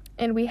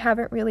and we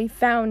haven't really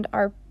found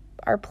our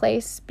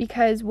place?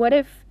 Because what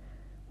if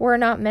we're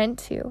not meant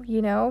to,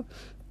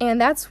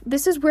 And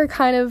this is where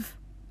kind of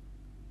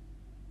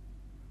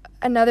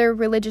another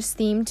religious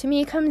theme to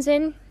me comes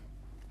in,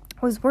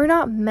 was we're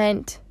not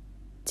meant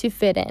to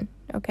fit in,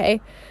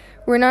 okay?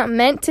 We're not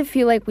meant to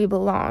feel like we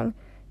belong,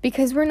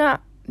 because we're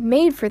not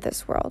made for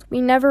this world.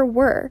 We never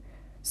were.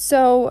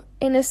 So,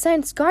 in a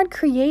sense, God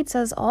creates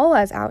us all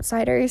as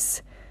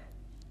outsiders,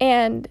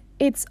 and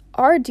it's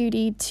our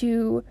duty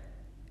to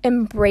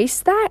embrace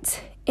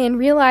that and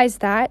realize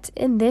that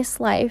in this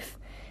life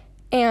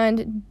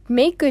and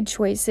make good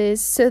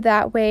choices, so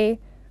that way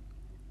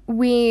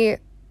we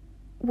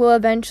will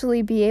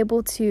eventually be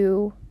able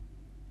to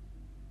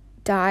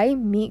die,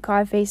 meet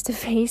God face to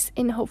face,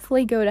 and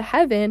hopefully go to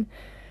heaven,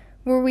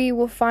 where we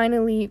will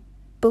finally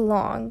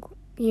belong.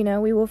 We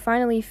will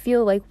finally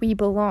feel like we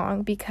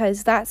belong,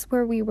 because that's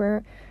where we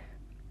were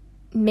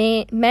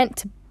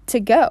meant to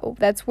go.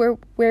 That's where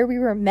we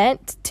were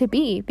meant to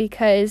be,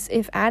 because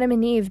if Adam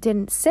and Eve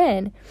didn't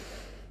sin,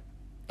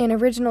 and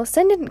original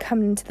sin didn't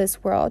come into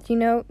this world,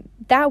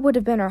 that would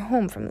have been our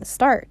home from the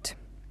start.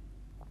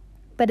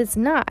 But it's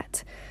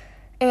not.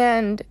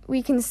 And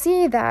we can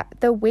see that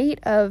the weight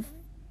of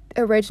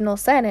original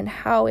sin and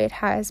how it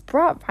has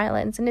brought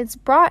violence, and it's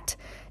brought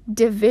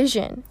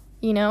division,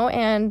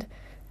 and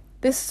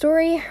this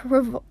story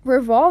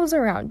revolves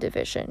around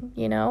division,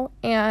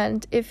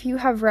 and if you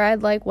have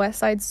read like West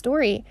Side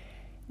Story,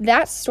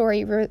 that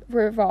story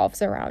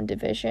revolves around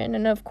division.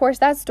 And of course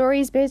that story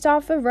is based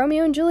off of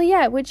Romeo and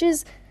Juliet, which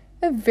is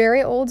a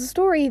very old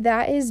story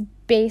that is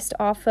based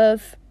off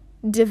of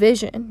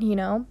division,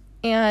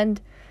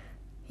 and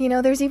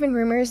there's even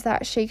rumors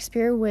that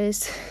Shakespeare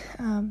was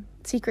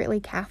secretly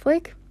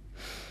Catholic.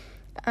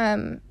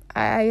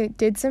 I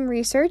did some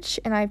research,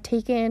 and I've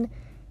taken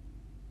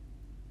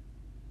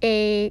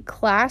a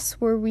class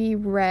where we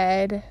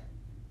read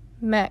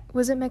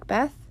was it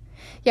Macbeth?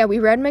 Yeah, we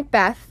read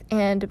Macbeth,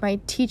 and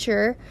my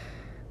teacher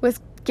was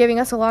giving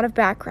us a lot of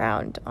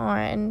background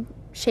on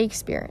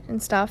Shakespeare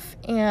and stuff,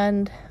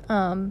 and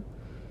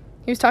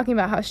he was talking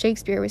about how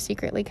Shakespeare was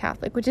secretly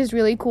Catholic, which is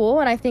really cool,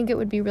 and I think it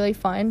would be really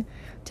fun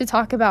to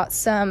talk about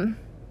some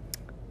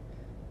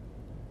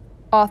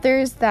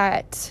authors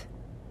that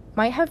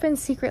might have been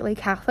secretly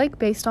Catholic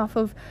based off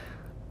of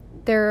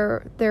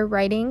their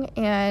writing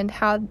and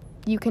how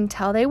you can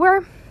tell they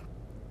were.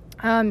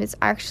 It's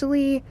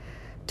actually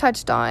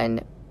touched on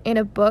in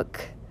a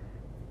book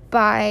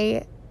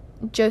by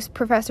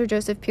Professor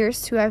Joseph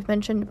Pearce, who I've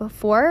mentioned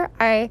before.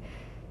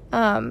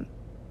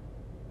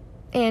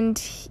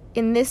 And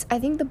in this, I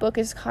think the book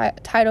is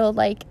titled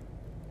like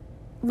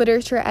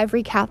literature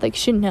every Catholic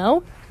should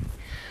know.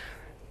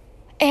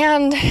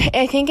 And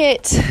I think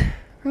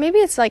maybe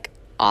it's like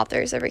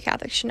authors every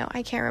Catholic should know.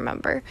 I can't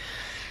remember.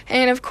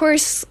 And of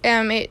course,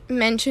 it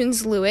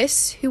mentions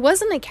Lewis, who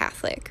wasn't a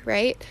Catholic,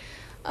 right?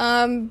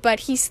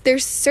 But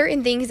there's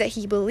certain things that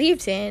he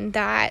believed in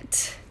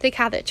that the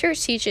Catholic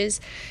Church teaches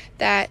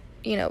that,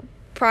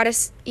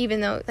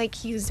 even though like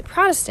he was a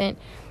Protestant,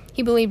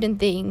 he believed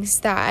in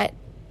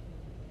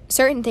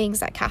certain things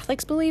that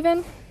Catholics believe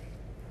in.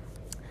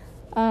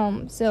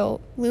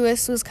 So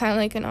Lewis was kind of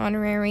like an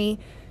honorary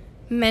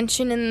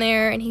mention in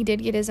there, and he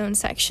did get his own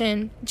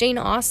section. Jane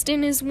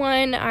Austen is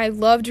one. I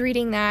loved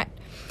reading that.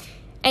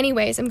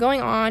 Anyways, I'm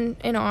going on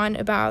and on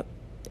about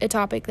a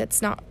topic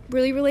that's not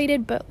really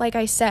related, but like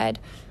I said,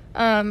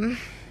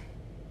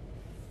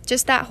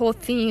 just that whole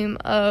theme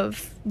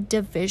of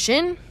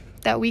division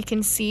that we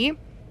can see.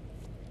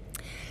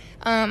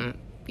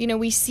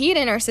 We see it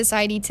in our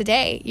society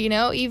today,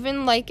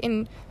 even like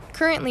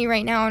currently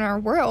right now in our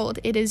world,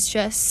 it is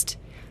just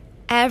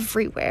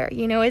everywhere.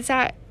 It's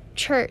at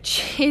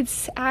church,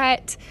 it's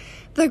at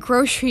the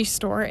grocery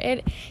store,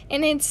 and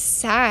it's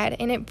sad,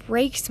 and it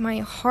breaks my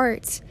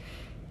heart.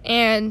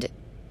 And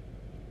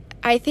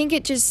I think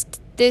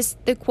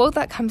the quote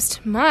that comes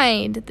to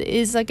mind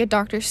is like a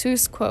Dr.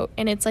 Seuss quote,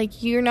 and it's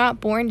like, you're not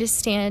born to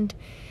stand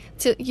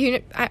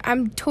to,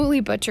 I'm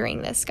totally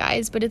butchering this,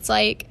 guys, but it's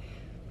like,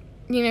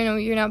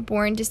 you're not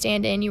born to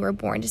stand in, you were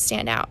born to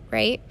stand out,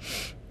 right?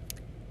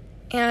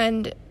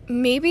 And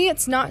maybe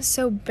it's not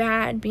so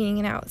bad being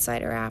an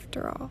outsider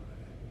after all.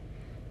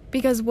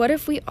 Because what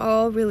if we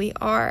all really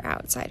are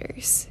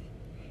outsiders?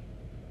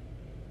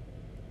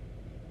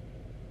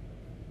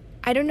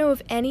 I don't know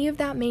if any of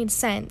that made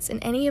sense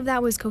and any of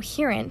that was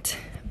coherent,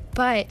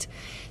 but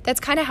that's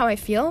kind of how I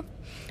feel.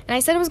 And I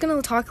said I was going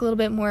to talk a little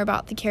bit more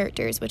about the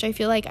characters, which I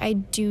feel like I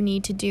do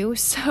need to do.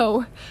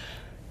 So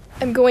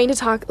I'm going to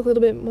talk a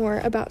little bit more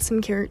about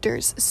some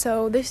characters.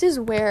 So this is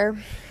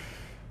where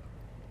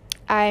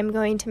I'm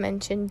going to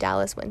mention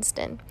Dallas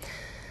Winston.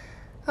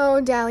 Oh,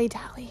 Dally.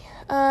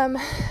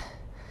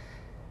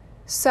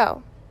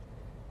 So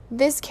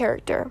this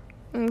character,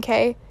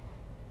 okay,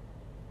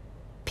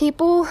 I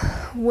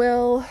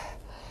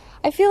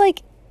feel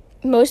like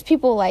most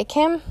people like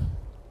him,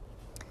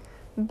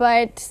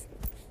 but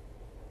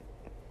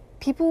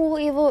people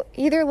will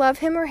either love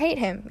him or hate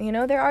him.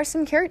 There are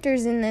some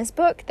characters in this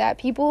book that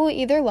people will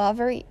either love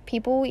or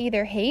people will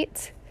either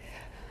hate.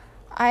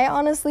 I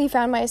honestly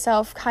found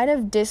myself kind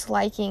of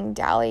disliking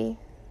Dally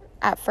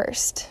at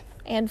first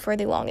and for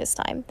the longest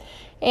time.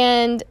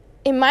 And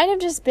it might have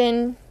just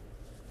been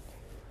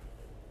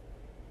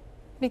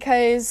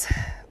because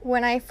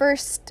when I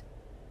first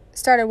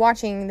started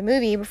watching the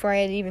movie before I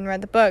had even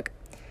read the book,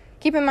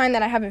 keep in mind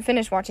that I haven't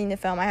finished watching the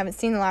film. I haven't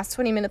seen the last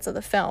 20 minutes of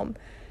the film.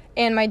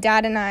 And my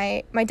dad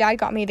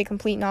got me the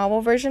complete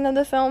novel version of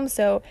the film,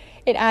 so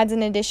it adds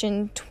an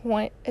additional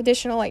like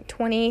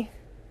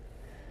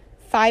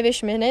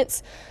 25-ish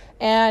minutes.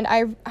 And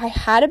I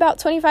had about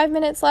 25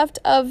 minutes left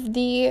of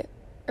the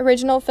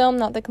original film,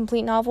 not the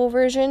complete novel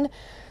version.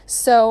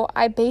 So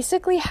I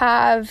basically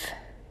have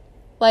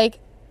like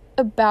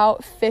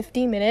about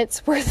 50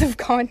 minutes worth of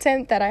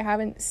content that I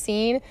haven't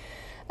seen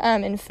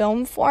in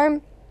film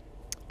form.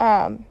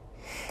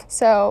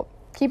 So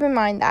keep in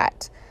mind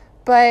that.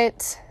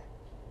 But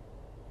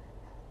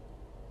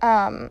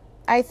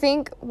I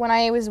think when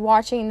I was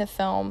watching the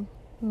film,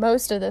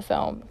 most of the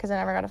film, because I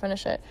never got to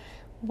finish it,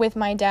 with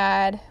my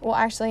dad, well,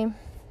 actually,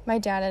 my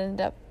dad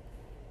ended up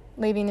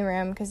leaving the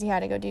room because he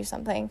had to go do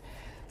something.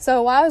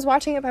 So while I was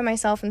watching it by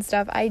myself and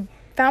stuff, I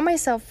found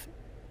myself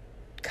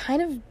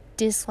kind of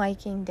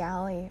disliking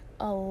Dally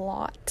a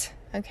lot,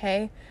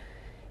 okay?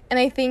 And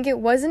I think it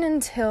wasn't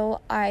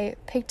until I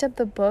picked up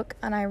the book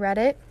and I read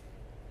it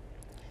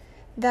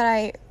that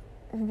I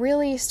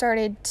really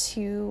started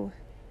to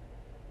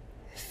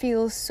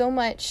feel so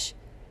much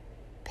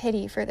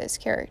pity for this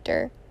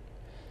character.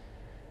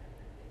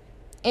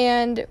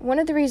 And one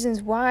of the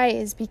reasons why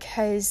is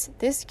because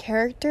this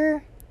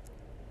character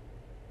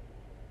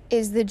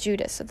is the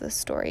Judas of the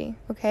story,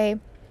 okay?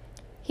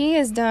 He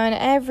has done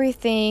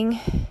everything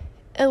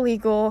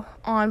illegal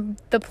on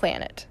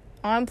planet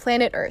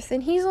Earth,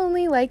 and he's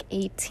only like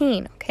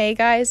 18, okay,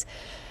 guys?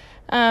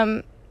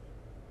 But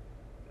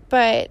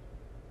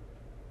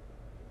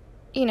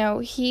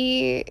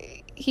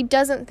he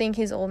doesn't think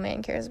his old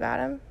man cares about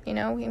him, he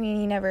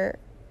never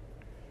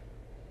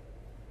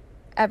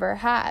ever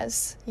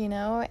has,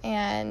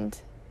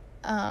 and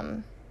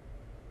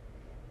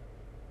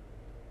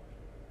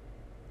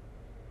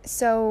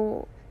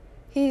so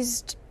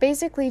he's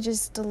basically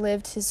just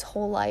lived his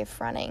whole life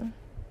running,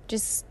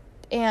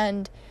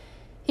 and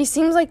he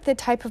seems like the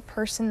type of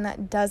person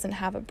that doesn't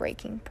have a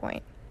breaking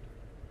point,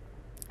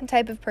 the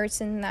type of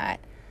person that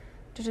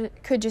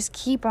could just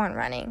keep on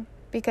running,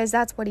 because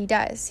that's what he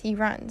does. He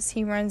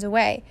runs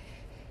away.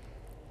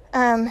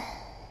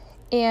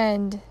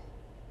 And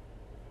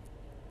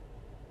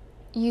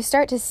you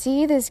start to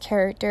see this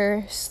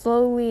character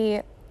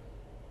slowly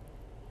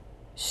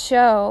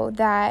show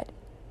that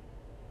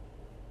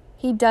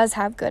he does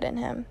have good in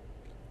him.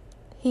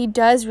 He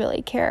does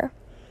really care.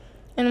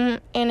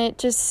 And it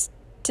just,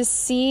 to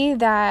see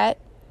that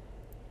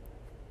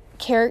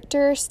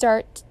character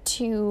start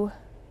to,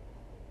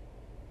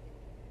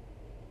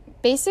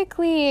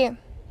 basically,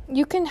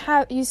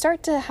 you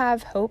start to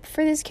have hope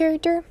for this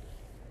character.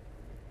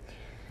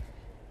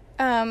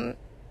 But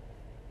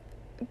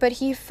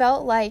he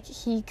felt like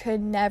he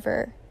could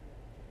never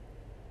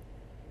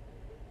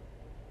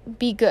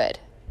be good.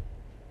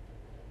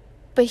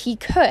 But he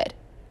could.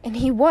 And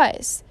he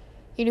was.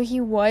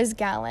 He was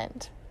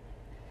gallant.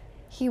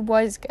 He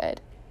was good.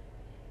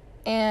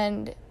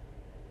 And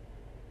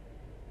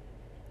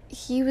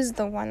he was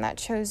the one that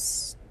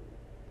chose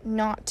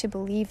not to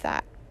believe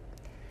that.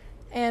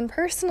 And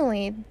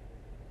personally,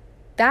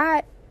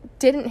 that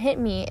didn't hit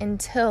me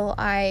until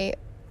I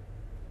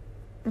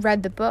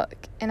read the book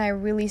and I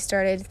really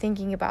started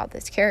thinking about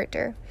this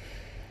character.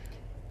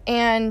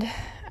 And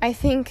I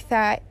think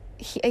that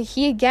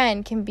he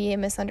again can be a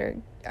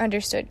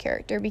misunderstood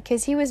character,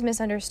 because he was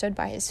misunderstood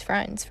by his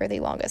friends for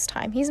the longest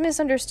time. He's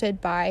misunderstood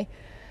by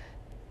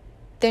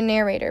the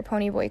narrator,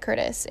 Ponyboy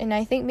Curtis. And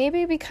I think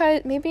maybe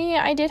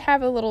I did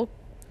have a little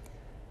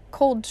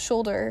cold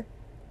shoulder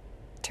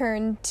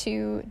turn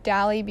to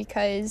Dally,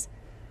 because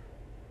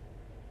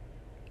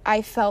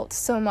I felt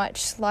so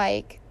much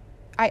like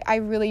I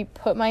really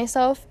put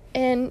myself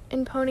in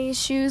Pony's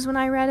shoes when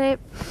I read it.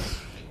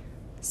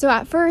 So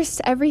at first,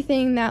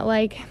 everything that,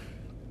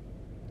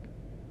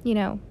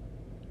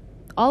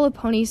 all of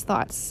Pony's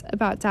thoughts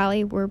about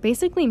Dally were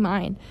basically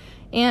mine.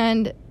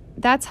 And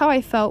that's how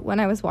I felt when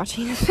I was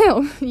watching the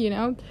film,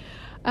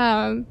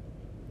 I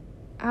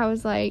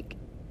was like,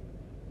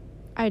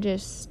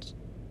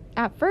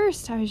 at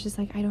first, I was just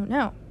like, I don't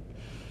know.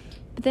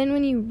 But then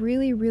when you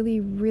really,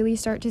 really, really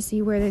start to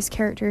see where this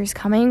character is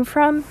coming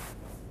from,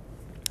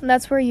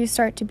 that's where you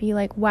start to be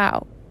like,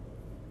 wow,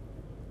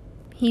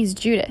 he's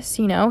Judas,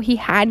 he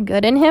had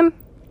good in him.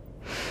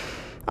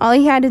 All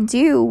he had to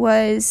do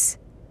was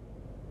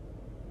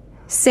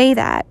say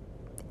that,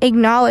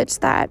 acknowledge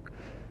that,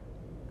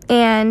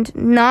 and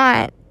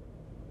not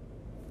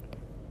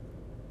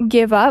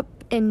give up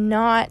and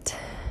not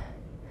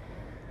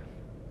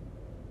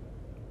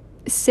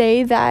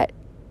say that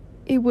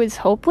it was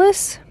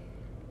hopeless.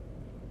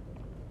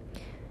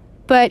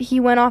 But he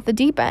went off the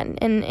deep end,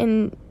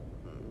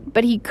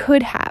 but he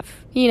could have,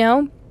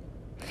 And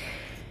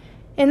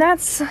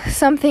that's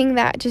something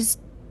that just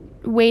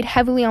weighed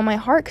heavily on my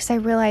heart, because I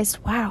realized,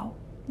 wow,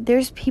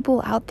 there's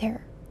people out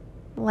there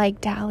like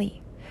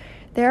Dally.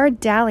 There are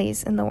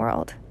Dallys in the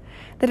world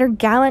that are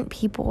gallant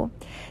people,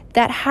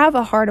 that have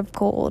a heart of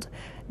gold,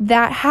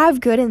 that have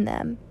good in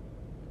them,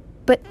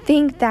 but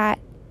think that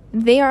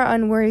they are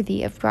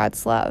unworthy of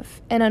God's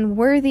love and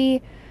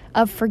unworthy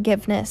of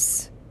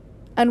forgiveness,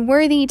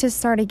 unworthy to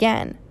start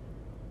again.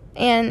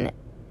 And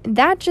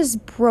that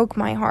just broke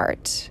my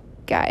heart,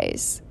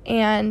 guys.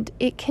 And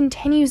it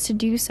continues to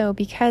do so,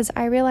 because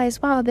I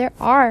realized, wow, there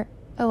are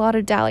a lot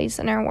of Dallys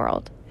in our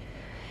world.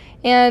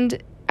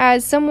 And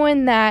as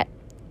someone that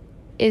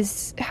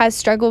has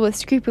struggled with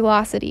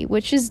scrupulosity,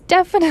 which is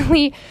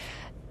definitely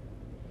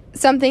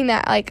something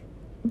that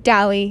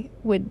Dally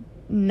would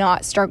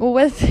not struggle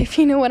with, if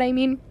you know what I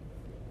mean.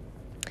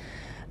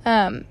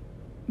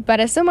 But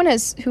as someone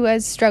who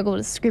has struggled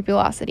with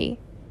scrupulosity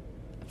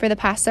for the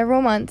past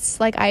several months,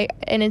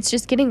 and it's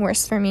just getting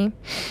worse for me,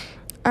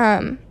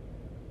 I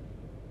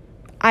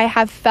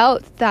have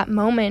felt that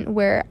moment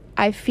where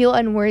I feel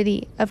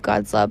unworthy of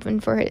God's love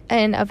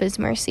and of His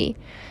mercy.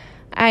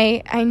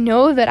 I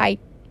know that I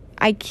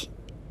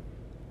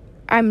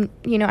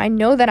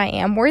know that I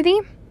am worthy,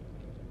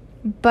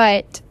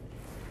 but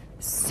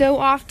so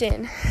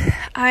often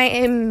I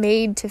am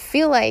made to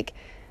feel like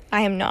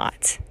I am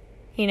not,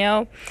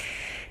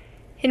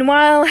 And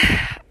while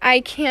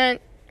I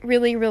can't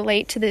really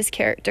relate to this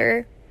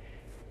character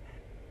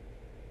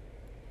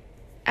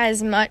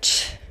as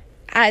much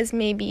as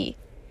maybe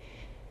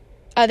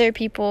other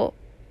people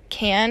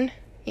can,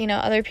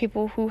 other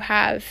people who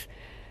have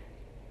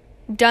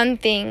done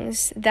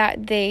things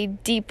that they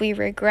deeply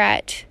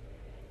regret,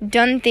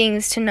 done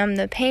things to numb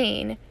the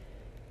pain,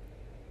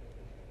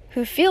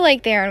 who feel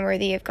like they're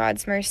unworthy of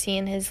God's mercy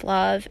and His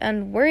love,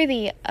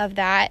 unworthy of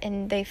that,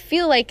 and they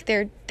feel like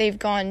they've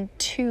gone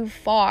too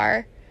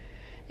far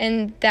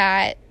and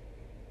that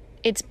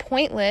it's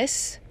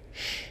pointless.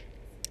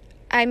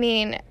 I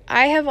mean,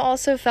 I have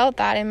also felt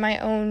that in my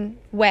own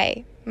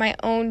way, my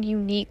own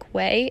unique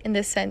way, in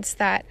the sense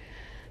that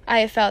I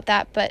have felt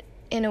that, but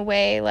in a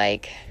way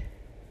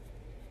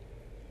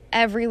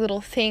every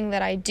little thing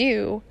that I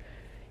do,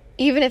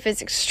 even if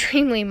it's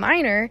extremely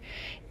minor,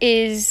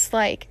 is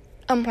a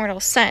mortal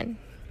sin,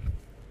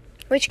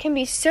 which can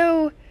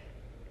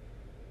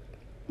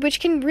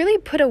really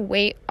put a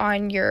weight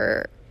on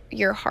your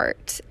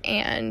heart,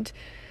 and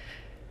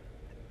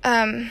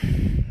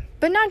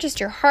but not just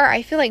your heart.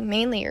 I feel like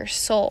mainly your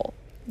soul,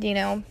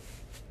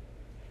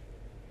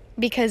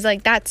 because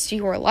that's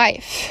your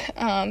life,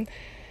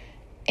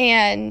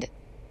 and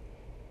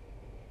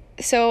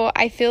so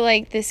I feel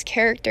like this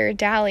character,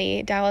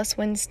 Dallas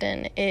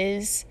Winston,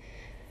 is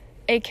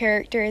a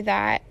character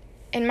that,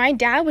 and my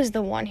dad was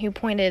the one who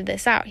pointed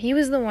this out. He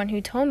was the one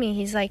who told me,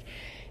 he's like,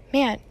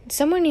 man,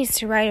 someone needs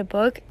to write a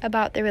book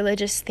about the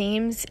religious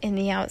themes in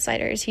The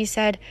Outsiders. He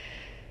said,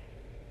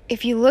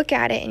 if you look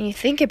at it and you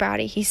think about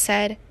it, he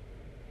said,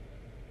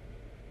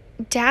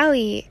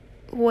 Dally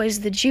was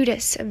the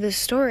Judas of the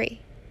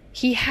story.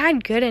 He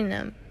had good in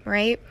him,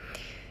 right?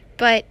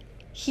 But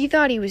he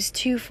thought he was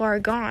too far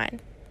gone.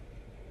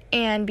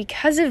 And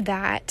because of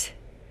that,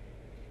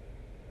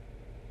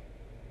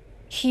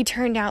 he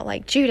turned out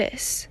like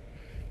Judas.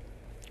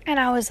 And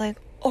I was like,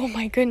 oh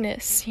my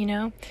goodness, you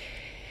know?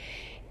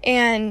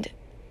 And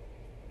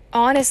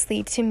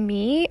honestly, to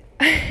me,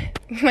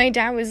 my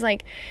dad was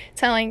like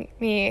telling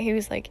me, he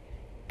was like,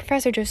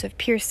 Professor Joseph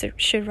Pierce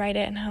should write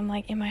it. And I'm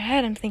like, in my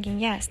head, I'm thinking,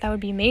 yes, that would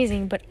be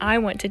amazing, but I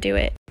want to do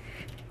it.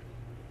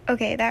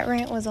 Okay, that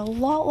rant was a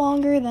lot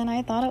longer than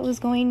I thought it was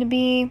going to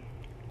be.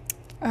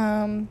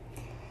 And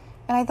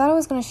I thought I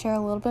was going to share a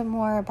little bit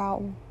more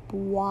about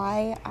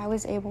why I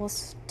was able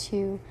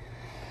to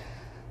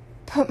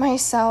put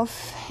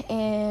myself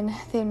in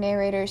the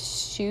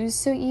narrator's shoes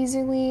so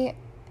easily.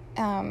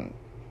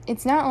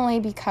 It's not only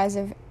because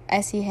of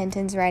S.E.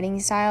 Hinton's writing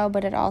style,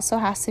 but it also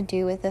has to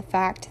do with the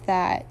fact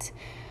that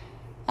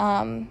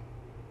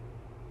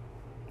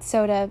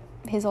Soda,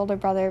 his older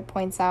brother,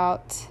 points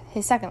out,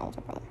 his second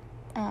older brother,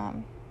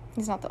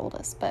 he's not the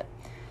oldest, but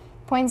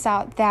points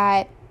out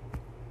that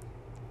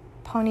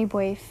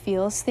Ponyboy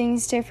feels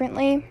things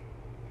differently.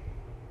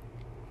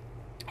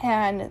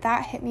 And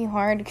that hit me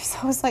hard because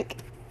I was like,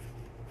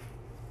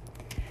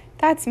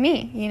 that's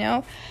me, you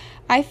know?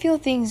 I feel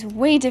things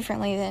way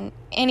differently than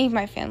any of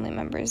my family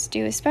members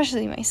do,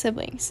 especially my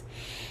siblings.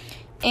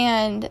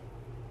 And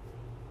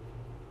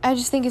I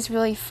just think it's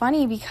really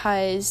funny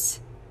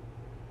because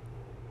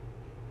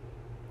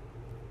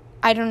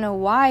I don't know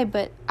why,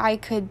 but I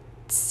could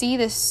see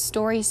this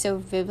story so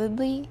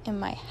vividly in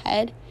my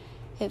head.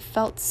 It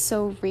felt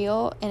so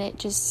real and it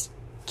just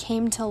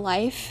came to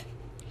life.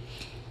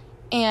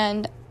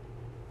 And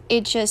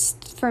it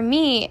just, for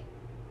me,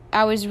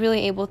 I was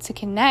really able to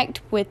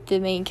connect with the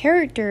main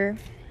character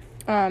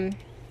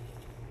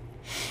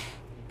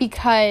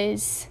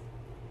because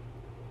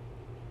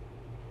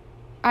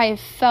I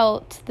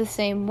felt the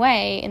same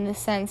way, in the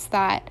sense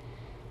that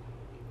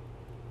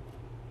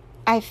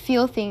I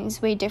feel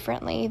things way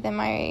differently than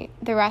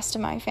the rest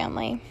of my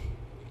family.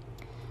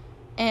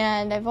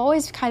 And I've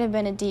always kind of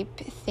been a deep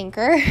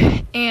thinker,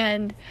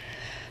 and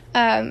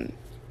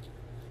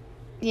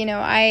you know,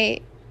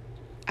 I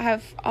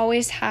have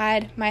always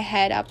had my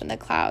head up in the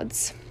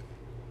clouds.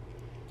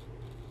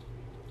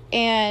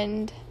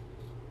 And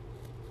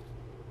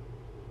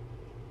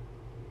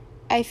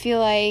I feel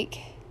like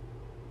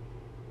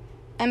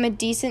I'm a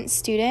decent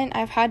student.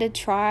 I've had to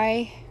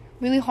try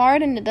really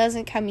hard and it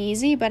doesn't come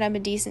easy, but I'm a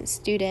decent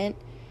student.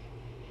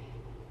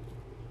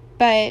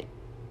 But,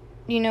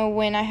 you know,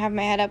 when I have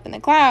my head up in the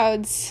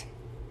clouds,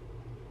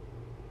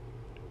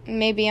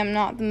 maybe I'm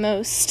not the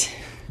most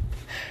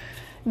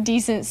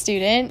decent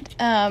student.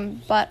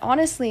 But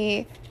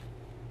honestly,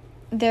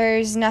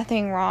 there's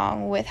nothing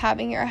wrong with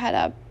having your head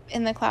up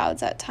in the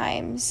clouds at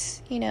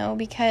times, you know,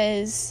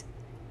 because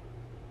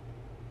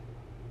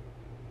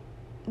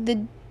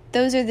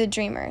those are the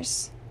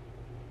dreamers.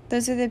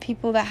 Those are the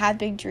people that have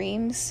big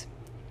dreams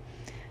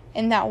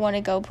and that want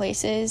to go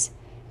places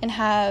and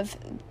have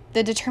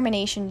the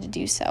determination to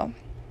do so.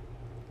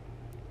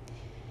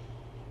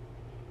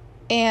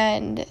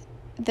 And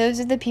those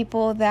are the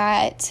people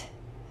that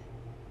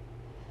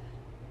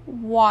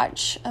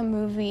watch a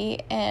movie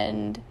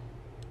and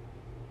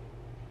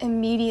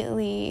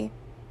immediately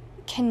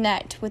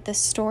connect with the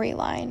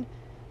storyline.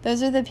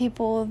 Those are the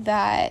people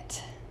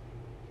that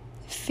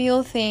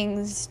feel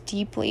things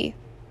deeply.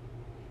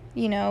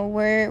 You know,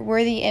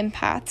 we're the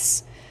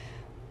empaths.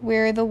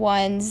 We're the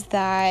ones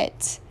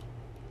that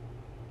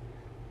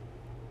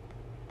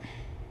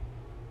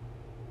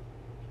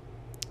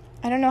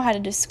I don't know how to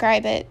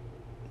describe it,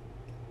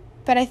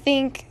 but I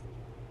think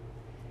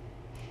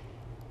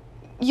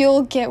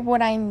you'll get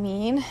what I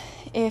mean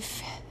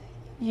if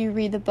you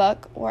read the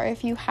book, or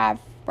if you have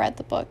read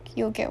the book,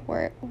 you'll get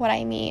what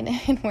I mean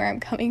and where I'm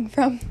coming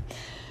from.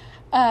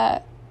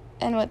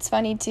 And what's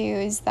funny too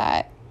is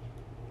that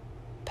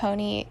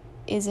Pony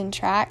is in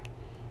track,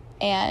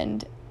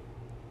 and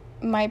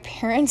my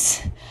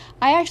parents,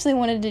 I actually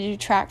wanted to do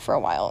track for a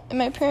while, and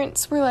my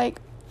parents were like,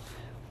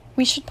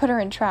 we should put her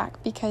in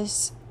track,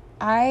 because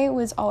I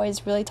was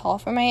always really tall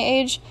for my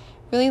age,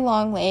 really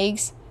long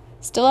legs,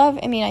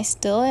 I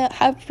still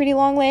have pretty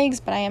long legs,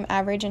 but I am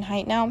average in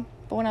height now.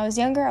 But when I was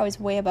younger, I was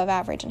way above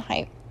average in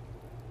height.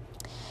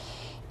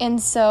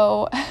 And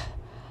so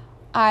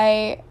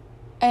I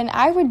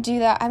would do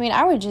that. I mean,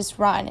 I would just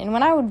run. And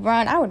when I would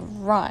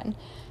run.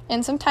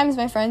 And sometimes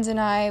my friends and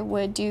I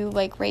would do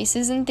like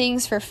races and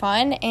things for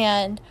fun.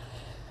 And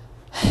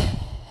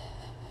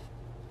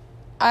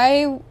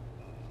I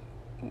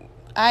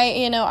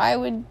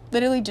would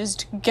literally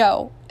just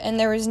go. And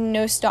there was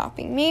no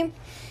stopping me.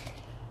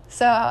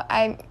 So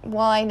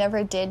while I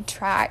never did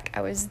track,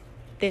 I was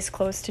this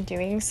close to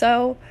doing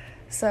so.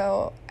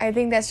 So I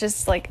think that's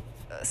just like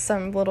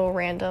some little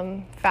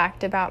random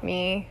fact about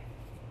me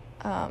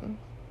that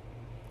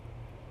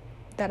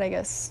I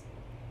guess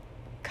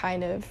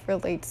kind of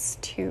relates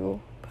to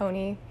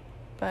Pony,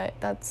 but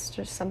that's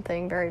just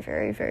something very,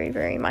 very, very,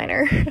 very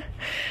minor.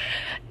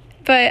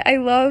 But I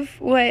love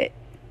what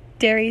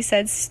Derry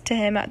says to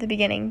him at the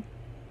beginning.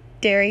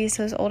 Derry is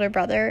his older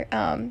brother.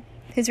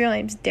 His real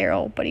name's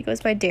Daryl, but he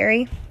goes by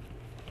Derry.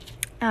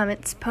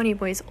 It's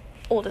Ponyboy's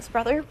oldest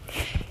brother.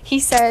 He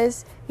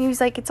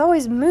was like, it's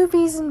always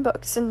movies and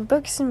books and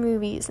books and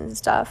movies and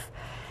stuff.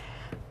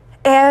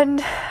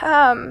 And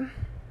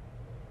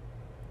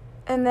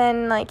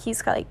then, like,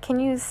 he's like, can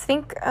you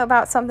think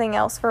about something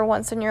else for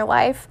once in your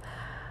life?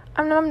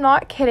 I'm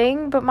not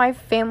kidding, but my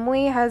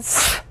family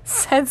has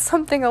said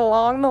something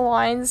along the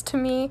lines to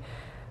me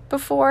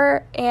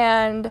before,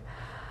 and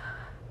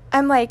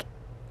I'm like,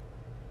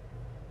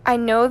 I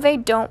know they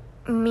don't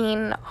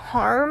mean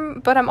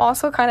harm, but I'm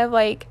also kind of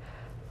like,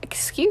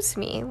 excuse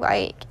me,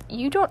 like,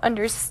 you don't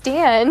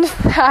understand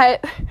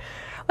that,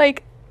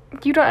 like,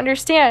 you don't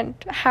understand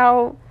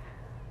how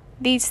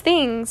these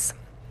things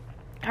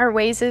are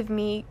ways of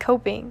me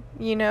coping,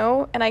 you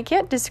know? And I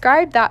can't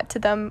describe that to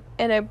them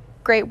in a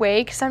great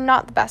way because I'm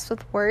not the best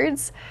with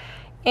words.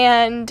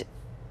 And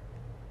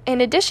in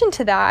addition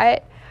to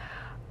that,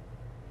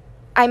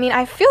 I mean,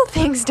 I feel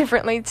things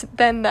differently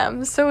than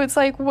them. So it's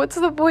like, what's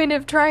the point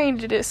of trying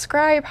to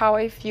describe how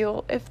I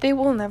feel if they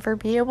will never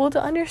be able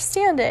to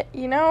understand it,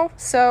 you know?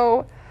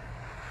 So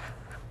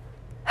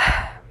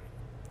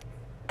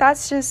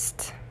that's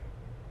just,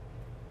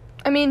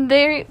 I mean,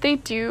 they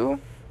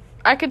do.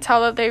 I could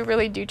tell that they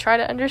really do try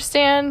to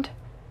understand,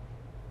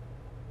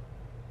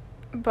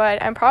 but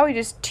I'm probably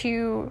just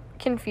too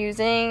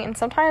confusing, and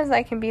sometimes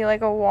I can be like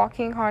a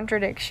walking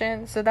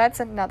contradiction, so that's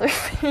another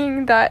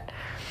thing that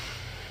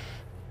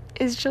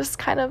is just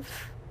kind of,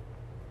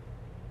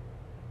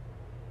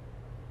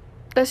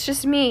 that's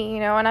just me, you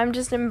know, and I'm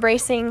just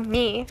embracing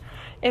me.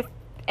 If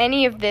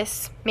any of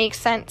this makes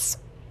sense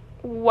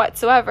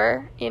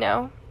whatsoever, you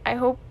know, I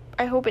hope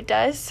it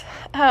does.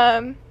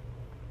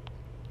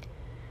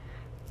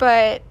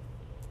 But,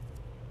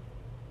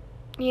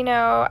 you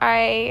know,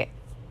 I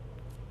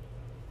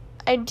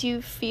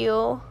do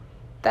feel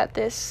that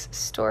this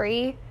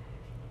story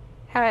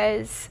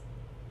has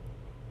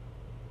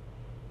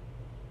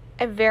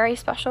a very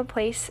special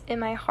place in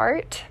my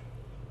heart,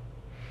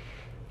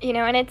 you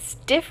know, and it's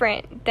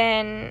different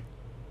than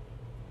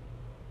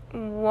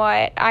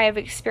what I have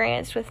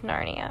experienced with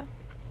Narnia.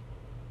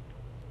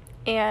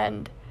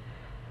 And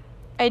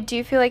I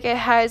do feel like it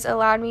has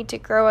allowed me to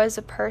grow as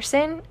a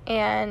person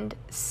and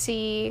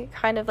see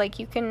kind of like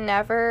you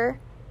never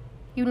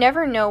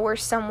know where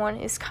someone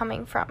is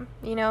coming from,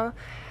 you know?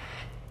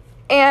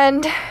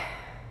 And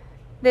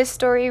this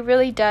story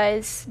really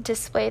does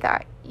display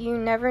that. You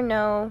never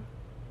know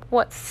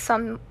what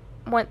something,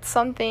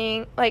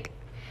 like,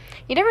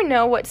 you never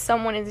know what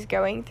someone is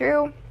going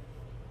through,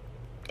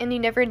 and you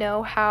never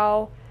know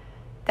how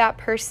that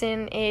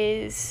person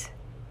is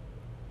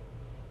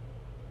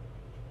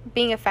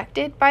being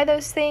affected by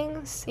those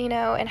things, you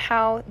know, and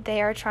how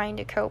they are trying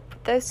to cope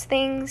with those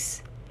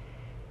things.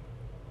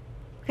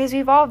 Because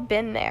we've all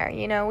been there,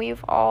 you know,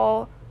 we've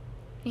all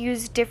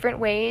used different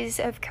ways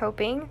of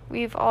coping.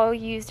 We've all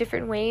used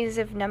different ways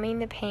of numbing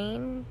the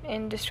pain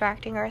and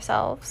distracting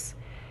ourselves.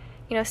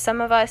 You know,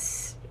 some of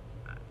us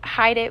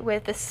hide it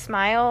with a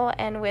smile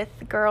and with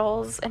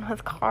girls and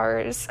with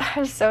cars,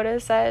 as Soda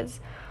says.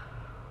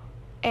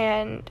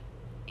 And,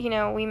 you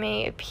know, we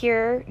may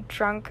appear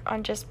drunk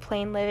on just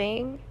plain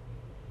living,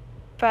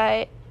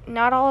 but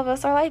not all of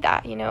us are like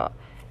that, you know.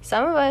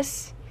 Some of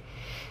us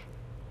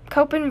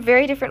cope in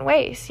very different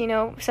ways, you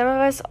know. Some of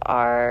us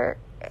are,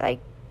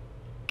 like,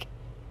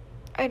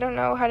 I don't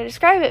know how to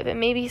describe it, but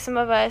maybe some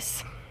of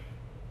us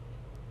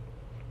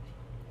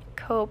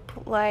cope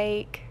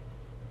like,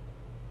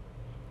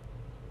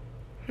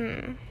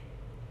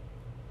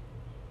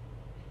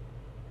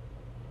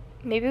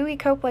 maybe we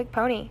cope like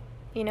Pony.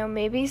 You know,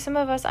 maybe some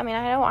of us, I mean,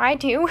 I know I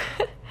do.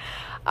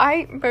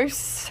 I most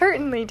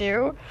certainly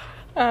do.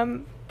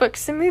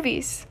 Books and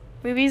movies.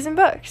 Movies and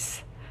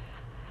books.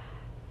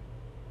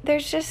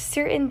 There's just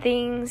certain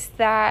things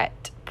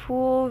that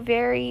pull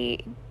maybe,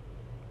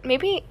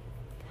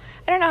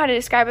 I don't know how to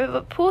describe it,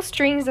 but pull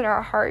strings in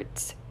our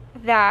hearts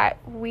that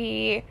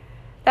make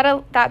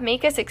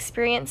us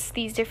experience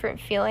these different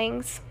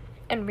feelings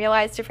and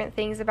realize different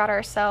things about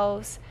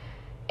ourselves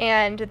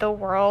and the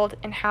world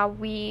and how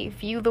we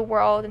view the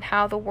world and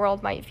how the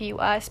world might view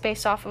us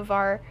based off of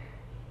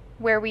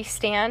where we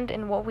stand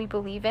and what we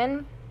believe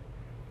in.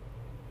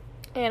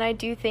 And I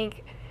do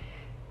think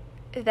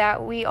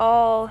that we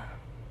all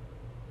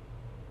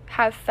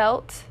have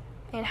felt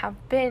and have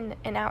been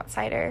an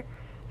outsider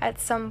at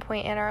some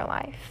point in our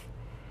life.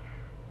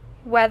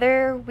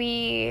 Whether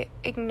we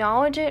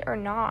acknowledge it or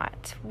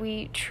not,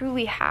 we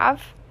truly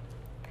have.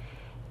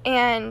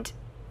 And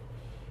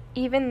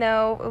even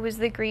though it was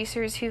the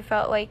greasers who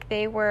felt like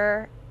they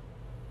were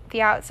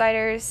the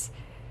outsiders,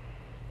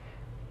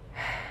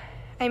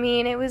 I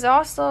mean, it was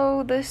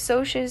also the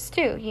socias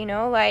too, you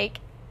know, like,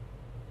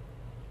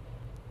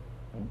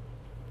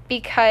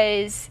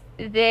 because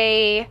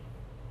they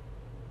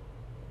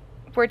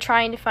were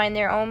trying to find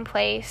their own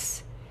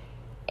place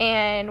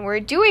and were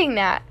doing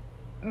that,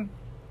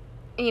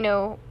 you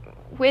know,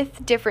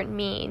 with different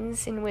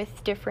means and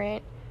with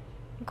different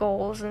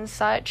goals and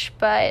such,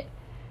 but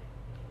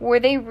were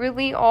they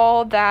really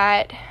all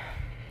that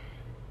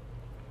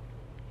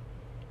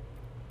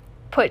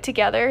put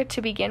together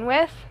to begin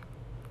with?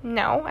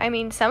 No. I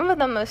mean, some of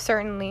them most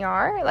certainly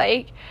are,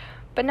 like,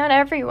 but not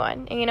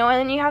everyone, you know. And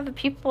then you have the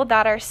people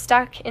that are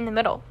stuck in the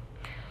middle,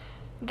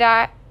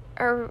 that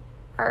are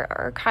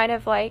kind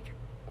of like,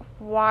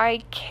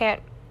 why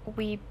can't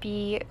we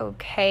be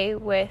okay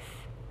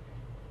with,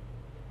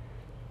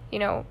 you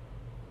know,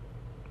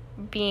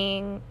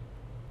 being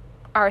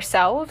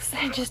ourselves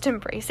and just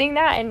embracing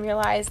that and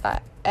realize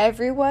that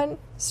everyone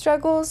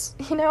struggles,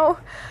 you know?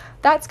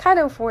 That's kind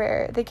of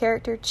where the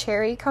character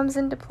Cherry comes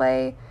into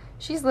play.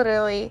 She's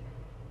literally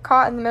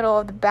caught in the middle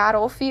of the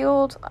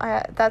battlefield.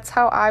 That's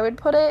how I would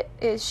put it,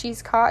 is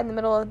she's caught in the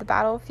middle of the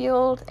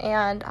battlefield,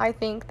 and I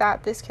think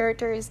that this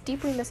character is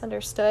deeply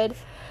misunderstood,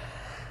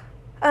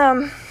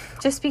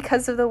 just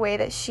because of the way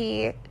that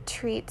she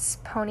treats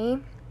Pony.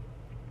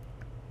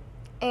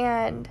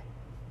 And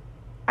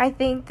I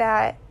think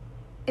that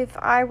if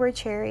I were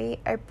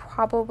Cherry, I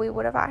probably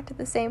would have acted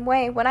the same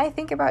way. When I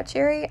think about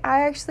Cherry,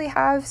 I actually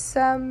have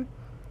some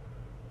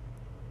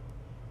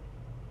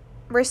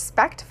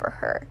respect for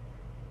her.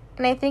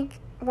 And I think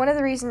one of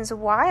the reasons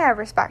why I have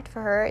respect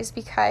for her is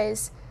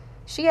because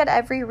she had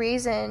every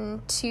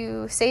reason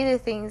to say the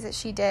things that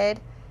she did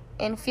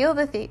and feel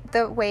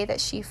the way that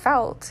she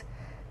felt.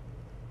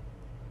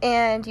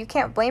 And you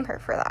can't blame her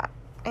for that.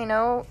 I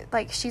know,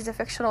 like, she's a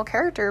fictional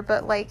character,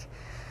 but, like,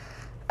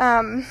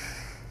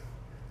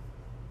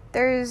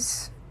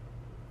 there's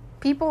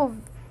people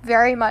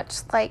very much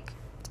like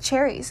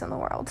cherries in the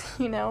world,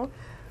 you know?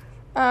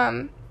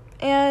 And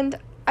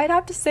I'd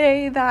have to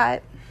say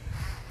that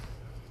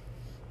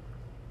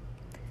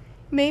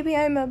maybe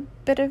I'm a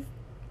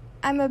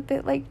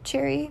bit like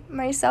Cherry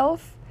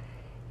myself,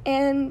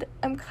 and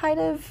I'm kind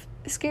of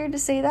scared to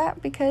say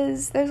that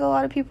because there's a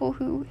lot of people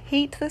who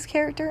hate this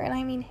character, and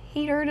I mean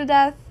hate her to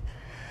death.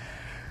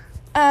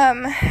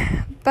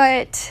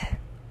 But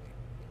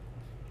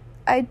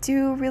I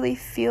do really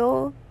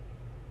feel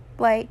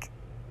like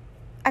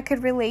I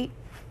could relate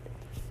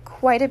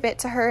quite a bit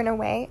to her in a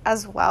way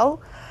as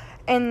well.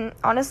 And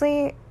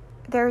honestly,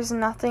 there's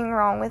nothing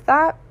wrong with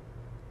that.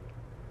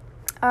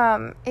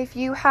 If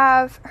you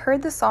have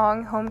heard the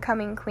song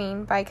Homecoming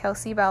Queen by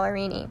Kelsea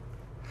Ballerini,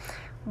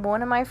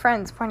 one of my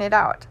friends pointed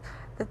out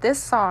that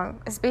this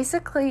song is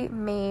basically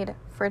made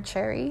for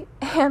Cherry.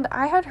 And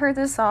I had heard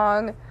this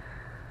song,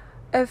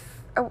 I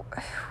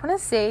want to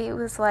say it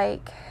was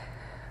like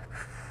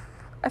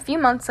a few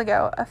months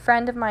ago. A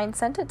friend of mine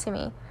sent it to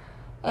me,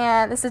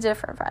 and this is a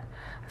different friend.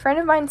 A friend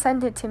of mine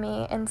sent it to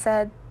me and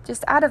said,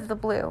 just out of the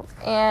blue,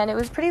 and it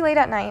was pretty late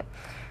at night,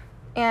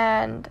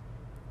 and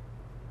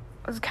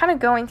I was kind of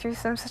going through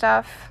some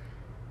stuff,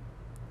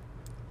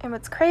 and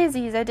what's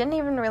crazy is I didn't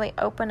even really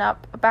open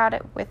up about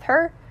it with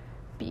her,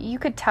 but you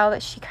could tell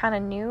that she kind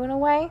of knew in a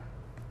way,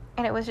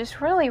 and it was just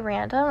really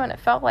random, and it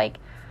felt like,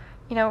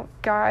 you know,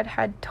 God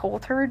had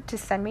told her to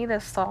send me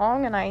this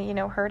song, and I, you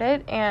know, heard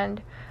it,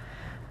 and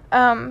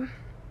I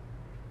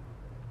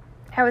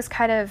was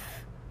kind of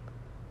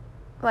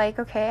like,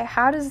 okay,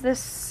 how does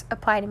this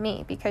apply to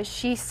me? Because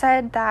she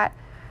said that,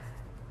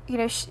 you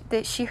know,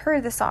 that she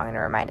heard the song and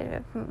it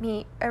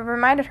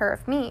reminded her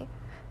of me.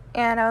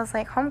 And I was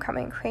like,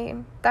 Homecoming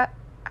Queen, that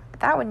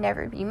would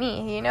never be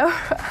me, you know?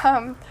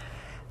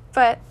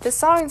 But the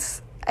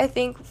songs, I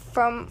think,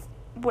 from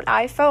what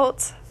I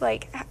felt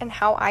like and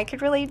how I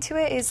could relate to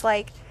it, is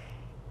like,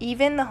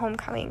 even the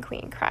homecoming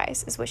queen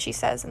cries, is what she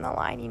says in the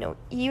line, you know,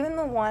 even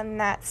the one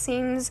that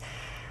seems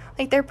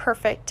like they're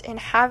perfect and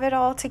have it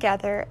all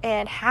together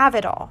and have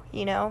it all,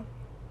 you know,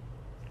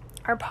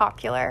 are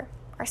popular,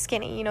 are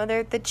skinny, you know,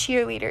 they're the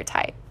cheerleader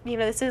type, you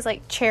know, this is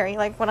like Cherry,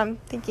 like what I'm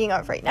thinking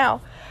of right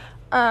now,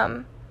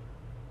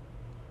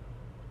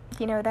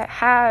 you know, that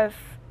have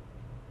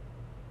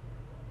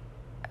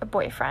a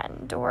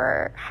boyfriend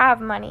or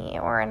have money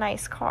or a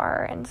nice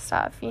car and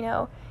stuff, you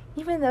know,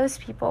 even those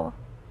people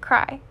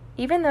cry.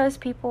 Even those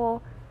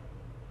people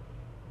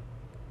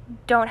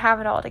don't have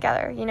it all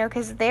together, you know,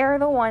 because they're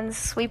the ones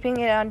sweeping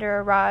it under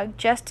a rug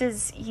just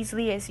as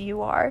easily as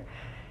you are,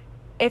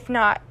 if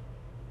not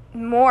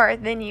more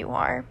than you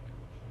are.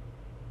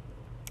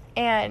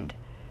 And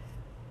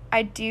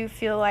I do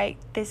feel like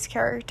this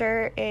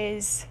character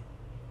is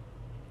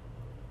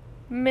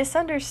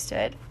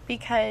misunderstood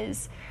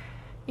because,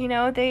 you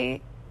know,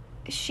 I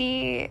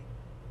feel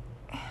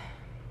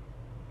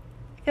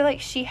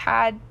like she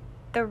had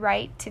the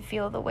right to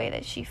feel the way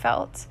that she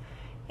felt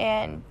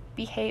and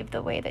behave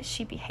the way that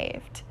she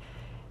behaved.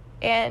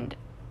 And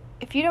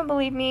if you don't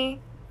believe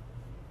me,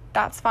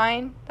 that's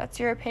fine.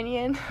 That's your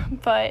opinion.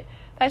 But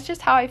that's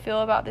just how I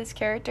feel about this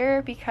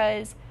character,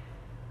 because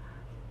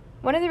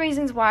one of the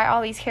reasons why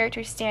all these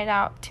characters stand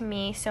out to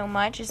me so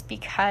much is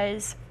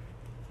because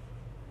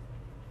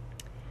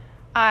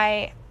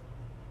I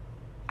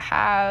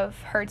have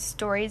heard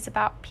stories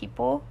about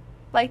people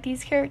like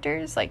these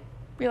characters, like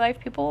real life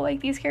people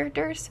like these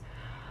characters.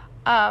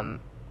 I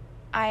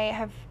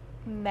have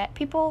met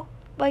people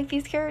like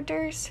these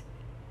characters.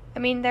 I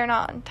mean, they're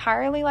not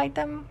entirely like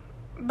them,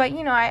 but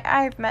you know,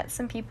 I've met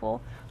some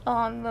people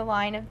along the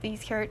line of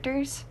these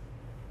characters.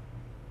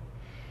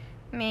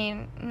 I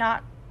mean,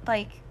 not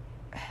like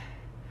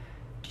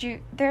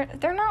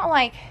they're not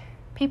like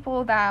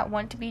people that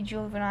want to be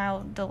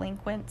juvenile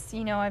delinquents.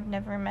 You know, I've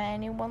never met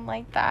anyone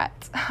like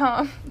that.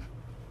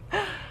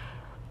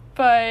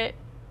 But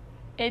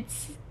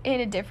it's in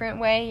a different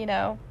way, you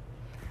know.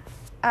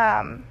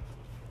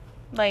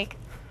 Like,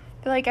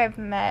 I feel like I've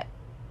met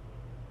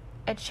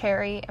a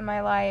Cherry in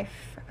my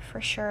life for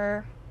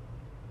sure.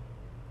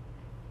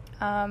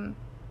 I've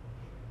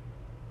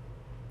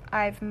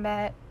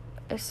met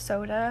a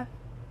Soda.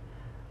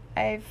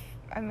 I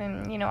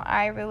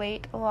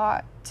relate a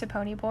lot to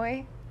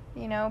Ponyboy,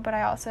 you know, but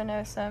I also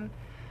know some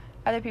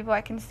other people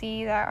I can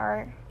see that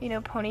are, you know,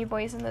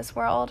 Ponyboys in this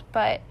world.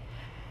 But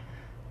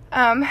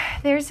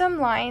there's some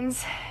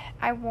lines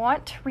I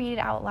want to read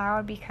out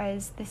loud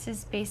because this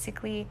is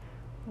basically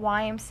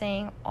why I'm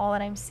saying all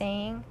that I'm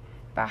saying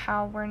about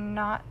how we're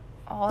not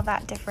all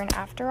that different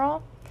after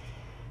all.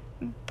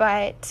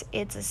 But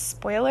it's a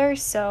spoiler,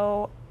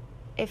 so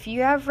if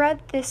you have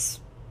read this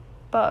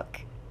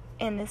book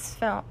in this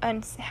film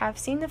and have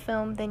seen the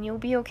film, then you'll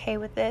be okay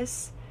with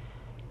this.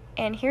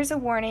 And here's a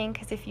warning,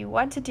 because if you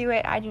want to do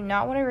it, I do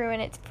not want to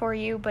ruin it for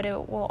you, but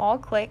it will all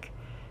click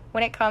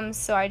when it comes,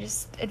 so I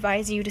just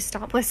advise you to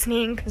stop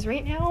listening, because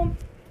right now,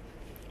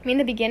 I mean,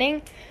 the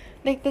beginning,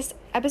 like, this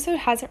episode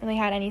hasn't really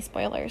had any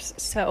spoilers,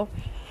 so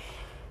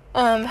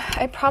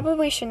I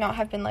probably should not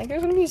have been like,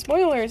 there's gonna be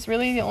spoilers.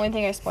 Really, the only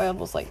thing I spoiled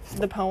was, like,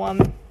 the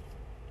poem,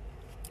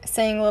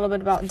 saying a little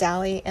bit about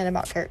Dally and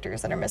about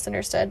characters that are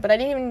misunderstood, but I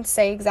didn't even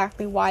say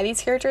exactly why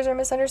these characters are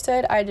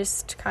misunderstood. I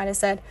just kind of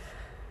said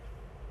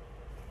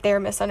they're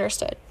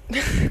misunderstood.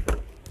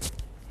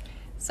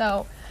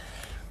 So,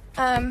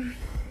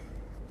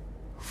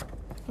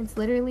 it's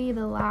literally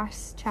the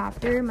last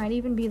chapter, might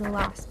even be the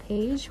last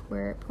page,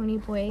 where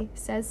Ponyboy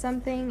says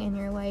something and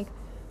you're like,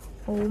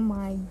 oh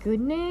my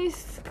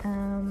goodness,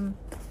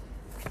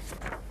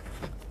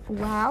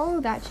 wow,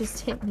 that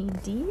just hit me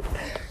deep.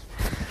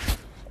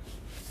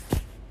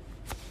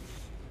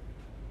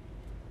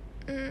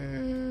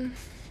 Come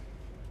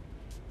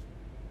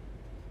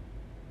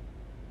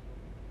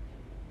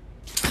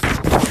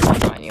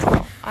on, you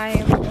all. I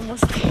am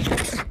almost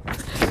there.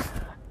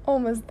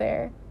 Almost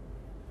there.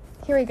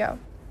 Here we go.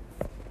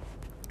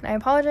 And I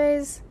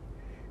apologize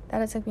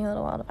that it took me a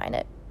little while to find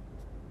it.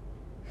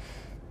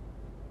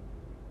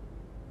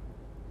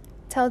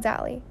 Tell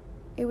Dally.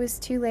 It was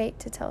too late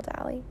to tell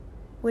Dally.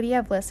 Would he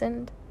have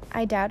listened?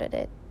 I doubted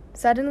it.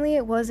 Suddenly,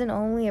 it wasn't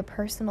only a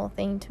personal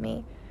thing to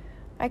me.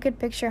 I could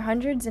picture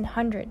hundreds and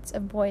hundreds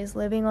of boys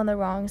living on the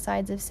wrong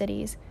sides of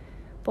cities.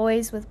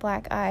 Boys with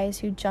black eyes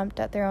who jumped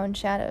at their own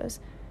shadows.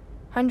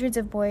 Hundreds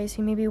of boys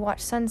who maybe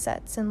watched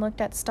sunsets and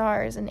looked at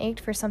stars and ached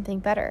for something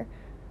better.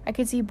 I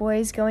could see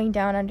boys going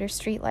down under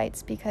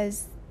streetlights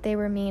because they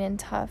were mean and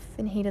tough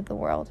and hated the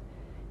world.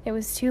 It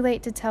was too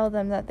late to tell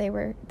them that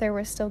there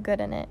was still good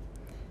in it.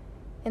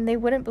 And they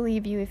wouldn't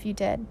believe you if you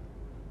did.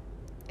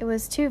 It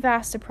was too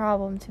vast a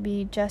problem to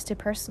be just a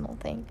personal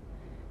thing.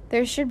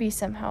 There should be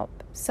some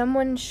help.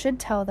 Someone should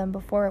tell them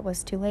before it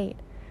was too late.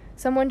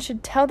 Someone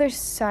should tell their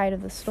side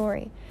of the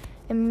story,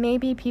 and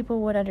maybe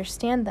people would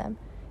understand them.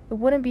 It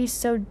wouldn't be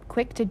so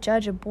quick to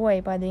judge a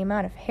boy by the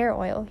amount of hair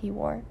oil he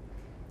wore.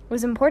 It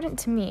was important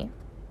to me.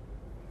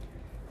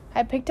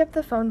 I picked up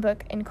the phone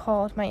book and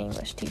called my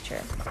English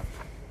teacher.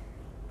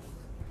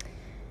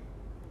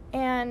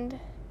 And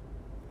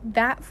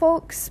that,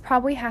 folks,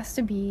 probably has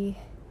to be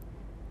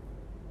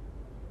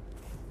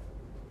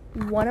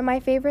one of my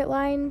favorite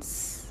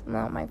lines.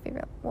 One of my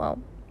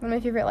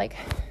favorite, like,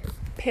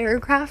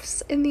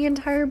 paragraphs in the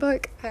entire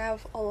book. I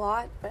have a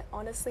lot, but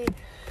honestly,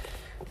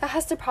 that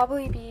has to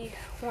probably be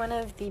one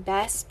of the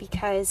best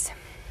because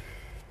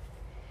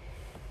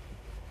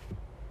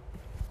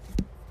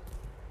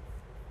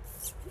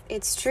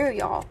it's true,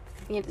 y'all.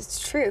 It's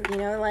true, you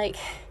know, like,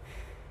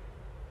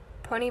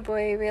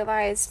 Ponyboy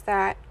realized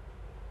that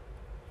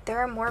there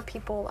are more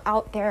people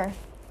out there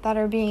that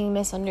are being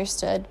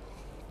misunderstood,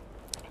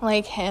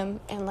 like him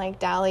and like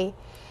Dally,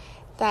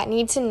 that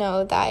need to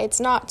know that it's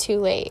not too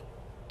late.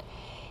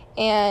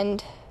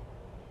 And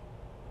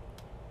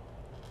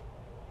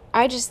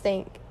I just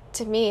think,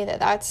 to me, that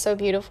that's so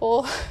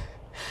beautiful.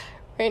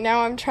 Right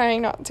now I'm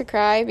trying not to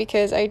cry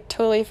because I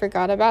totally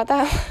forgot about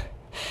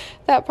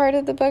that part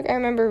of the book. I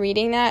remember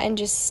reading that and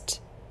just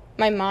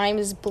my mind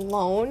was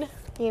blown,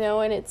 you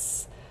know, and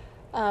it's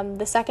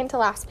the second to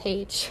last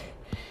page.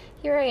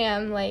 Here I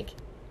am, like,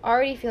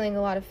 already feeling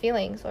a lot of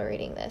feelings while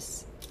reading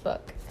this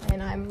book,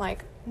 and I'm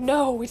like,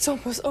 no, it's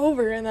almost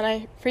over. And then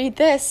I read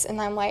this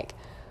and I'm like,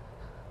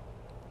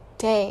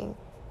 dang,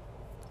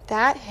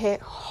 that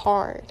hit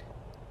hard.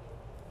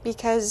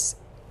 Because,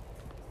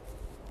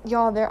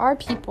 y'all, there are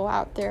people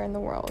out there in the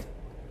world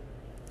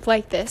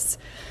like this.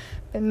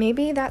 But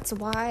maybe that's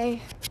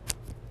why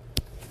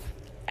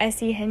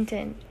S.E.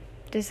 Hinton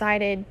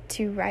decided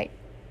to write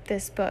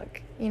this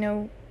book. You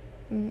know,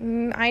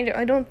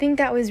 I don't think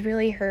that was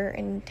really her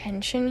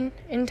intention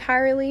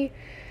entirely.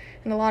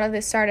 And a lot of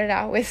this started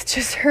out with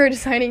just her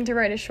deciding to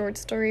write a short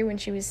story when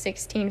she was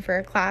 16 for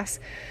a class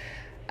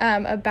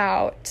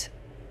about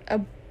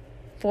a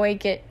boy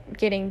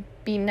getting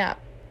beaten up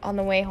on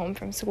the way home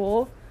from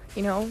school,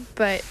 you know,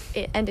 but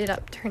it ended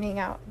up turning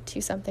out to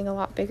something a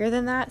lot bigger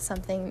than that,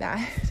 something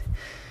that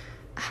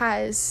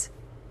has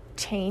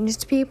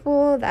changed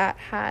people, that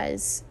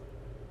has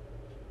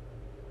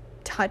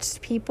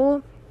touched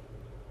people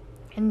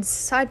in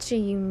such a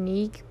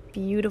unique,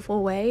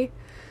 beautiful way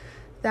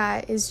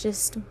that is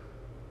just,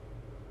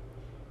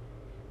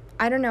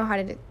 I don't know how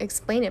to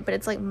explain it, but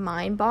it's like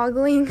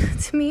mind-boggling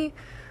to me.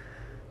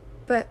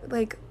 But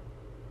like,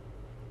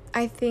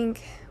 I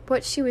think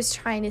what she was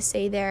trying to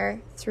say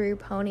there through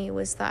Pony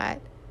was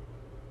that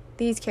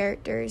these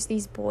characters,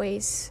 these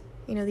boys,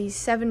 you know, these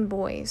 7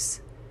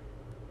 boys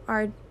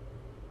are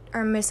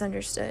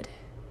misunderstood.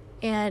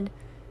 And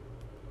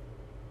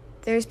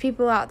there's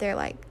people out there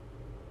like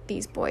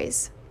these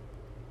boys.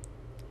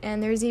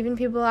 And there's even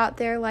people out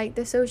there like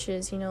the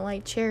Soches, you know,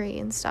 like Cherry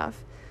and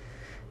stuff,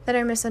 that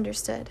are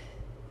misunderstood.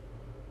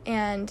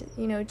 And,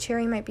 you know,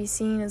 Cherry might be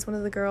seen as one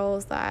of the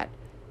girls that,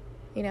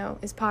 you know,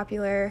 is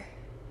popular.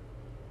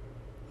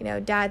 You know,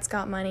 dad's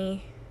got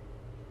money,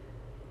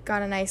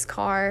 got a nice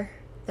car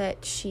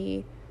that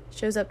she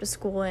shows up to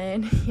school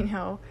in, you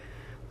know.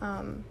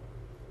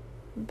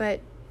 But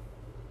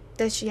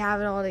does she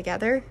have it all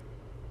together?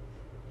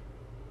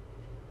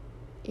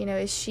 You know,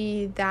 is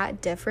she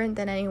that different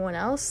than anyone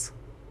else?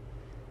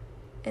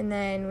 And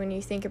then when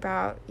you think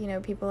about, you know,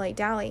 people like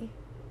Dally,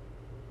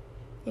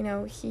 you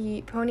know,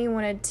 Pony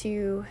wanted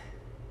to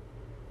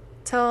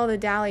tell all the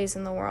Dallies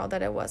in the world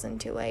that it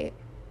wasn't too late.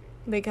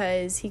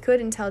 Because he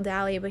couldn't tell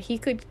Dally, but he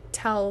could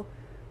tell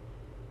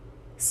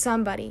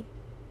somebody.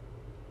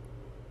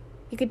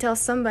 He could tell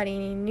somebody,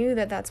 and he knew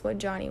that that's what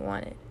Johnny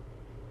wanted.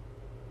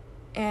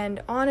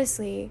 And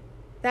honestly,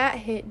 that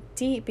hit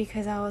deep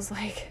because I was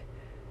like,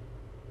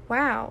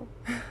 wow.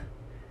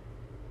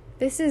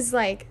 This is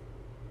like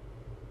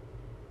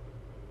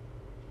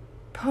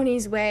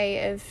Pony's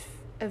way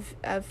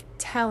of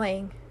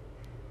telling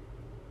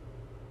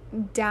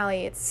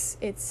Dally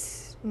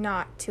it's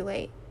not too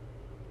late.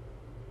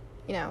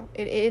 You know,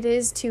 it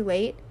is too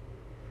late,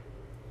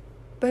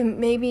 but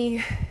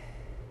maybe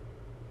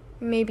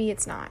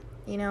it's not,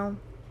 you know.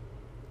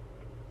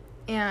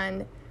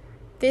 And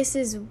this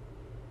is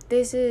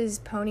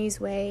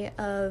Pony's way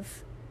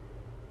of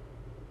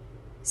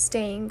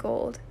staying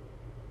gold,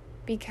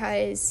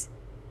 because,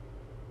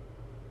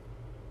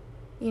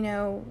 you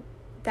know,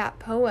 that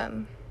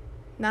poem,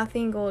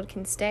 Nothing Gold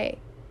Can Stay,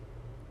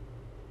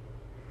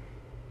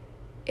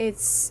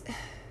 it's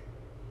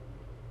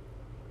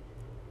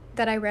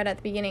that I read at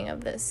the beginning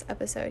of this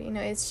episode, you know,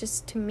 it's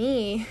just, to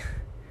me,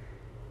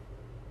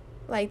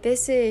 like,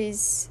 this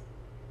is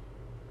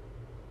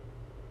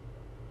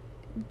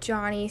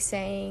Johnny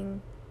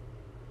saying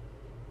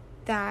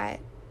that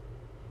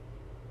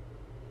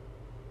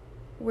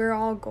we're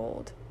all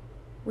gold.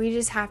 We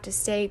just have to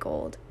stay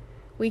gold.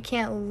 We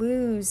can't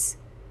lose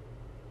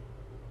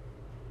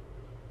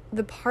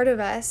the part of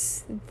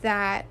us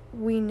that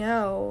we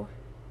know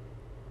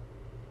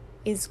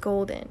is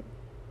golden.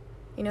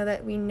 You know,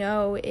 that we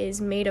know is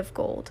made of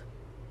gold.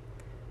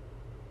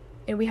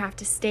 And we have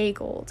to stay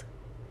gold.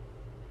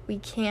 We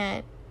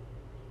can't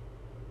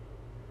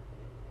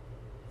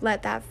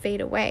let that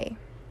fade away.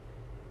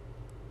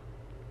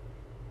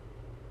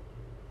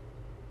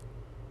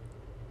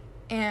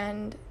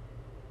 And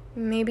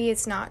maybe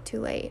it's not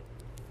too late.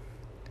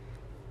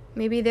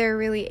 Maybe there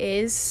really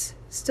is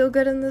still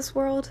good in this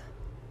world.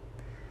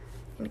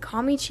 And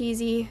call me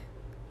cheesy,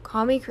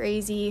 call me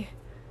crazy,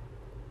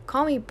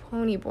 call me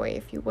pony boy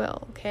if you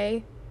will,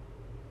 okay?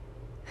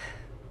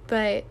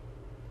 But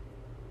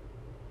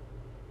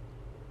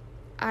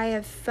I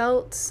have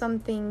felt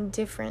something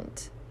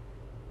different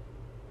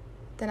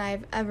than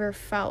I've ever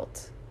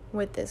felt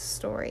with this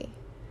story,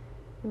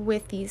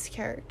 with these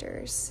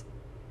characters.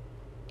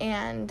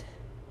 And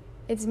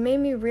it's made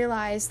me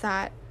realize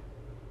that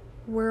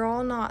we're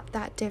all not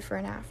that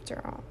different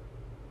after all.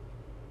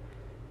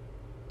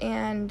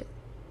 And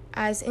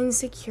as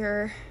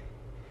insecure,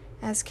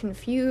 as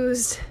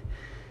confused,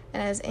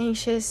 and as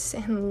anxious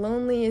and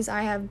lonely as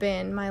I have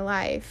been my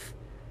life,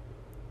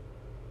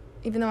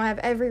 even though I have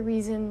every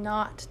reason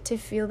not to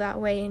feel that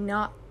way and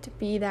not to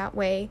be that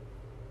way,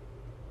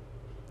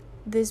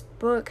 this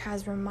book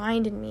has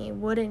reminded me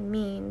what it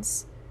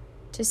means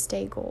to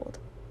stay gold.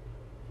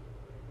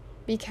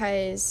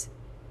 Because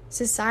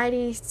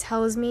society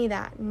tells me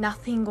that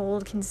nothing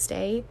gold can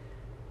stay,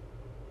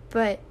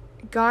 but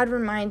God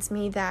reminds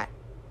me that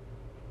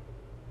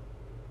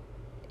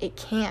it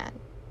can.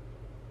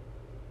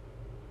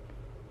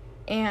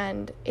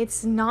 And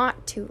it's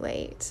not too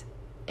late.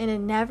 And it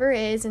never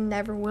is and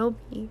never will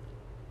be.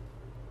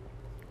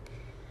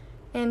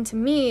 And to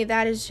me,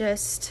 that is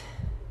just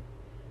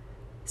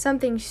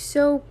something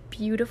so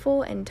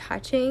beautiful and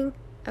touching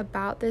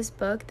about this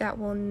book that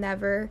will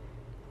never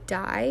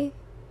die.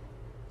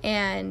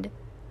 And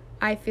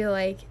I feel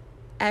like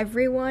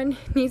everyone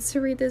needs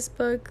to read this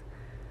book,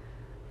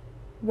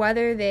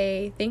 whether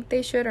they think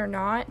they should or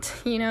not.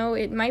 You know,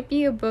 it might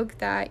be a book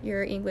that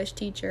your English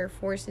teacher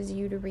forces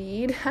you to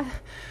read.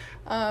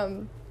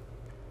 I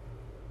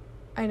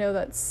know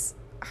that's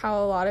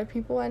how a lot of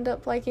people end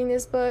up liking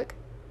this book,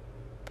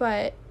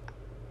 but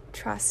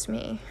trust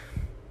me.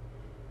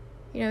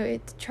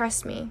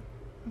 Trust me,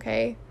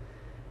 okay?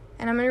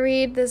 And I'm going to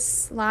read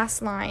this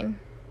last line.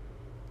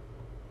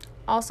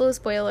 Also a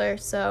spoiler,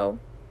 so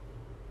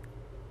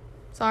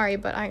sorry,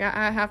 but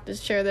I have to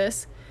share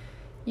this.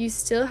 You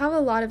still have a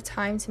lot of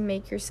time to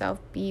make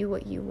yourself be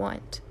what you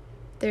want.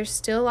 There's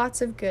still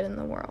lots of good in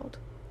the world.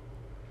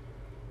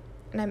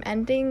 And I'm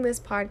ending this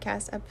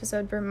podcast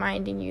episode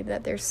reminding you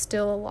that there's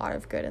still a lot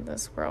of good in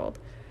this world.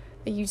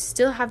 That you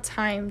still have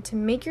time to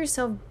make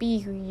yourself be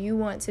who you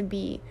want to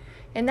be.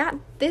 And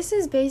this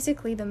is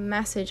basically the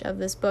message of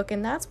this book.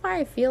 And that's why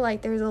I feel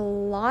like there's a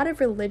lot of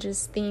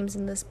religious themes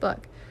in this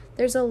book.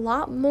 There's a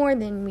lot more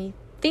than we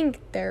think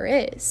there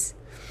is.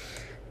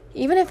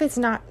 Even if it's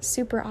not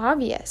super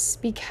obvious,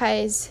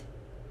 because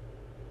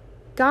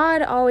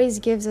God always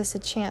gives us a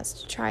chance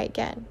to try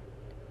again.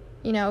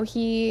 You know,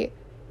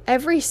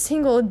 every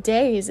single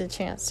day is a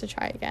chance to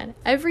try again.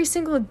 Every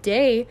single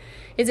day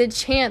is a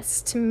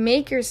chance to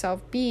make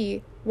yourself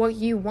be what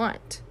you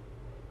want.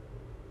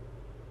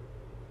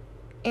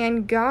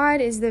 And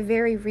God is the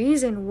very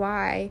reason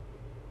why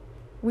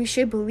we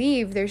should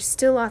believe there's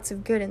still lots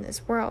of good in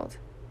this world.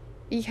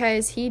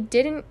 Because He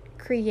didn't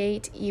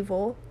create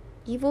evil.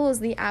 Evil is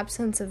the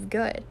absence of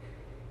good.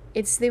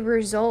 It's the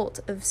result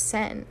of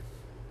sin.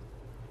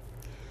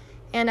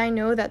 And I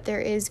know that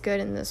there is good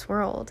in this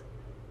world.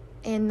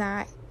 And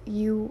that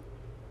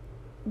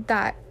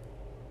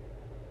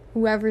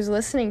whoever's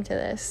listening to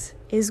this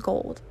is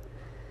gold.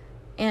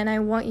 And I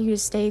want you to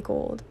stay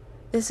gold.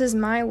 This is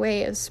my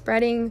way of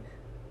spreading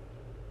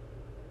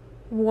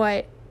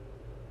what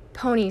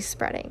Pony's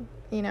spreading,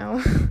 you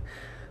know,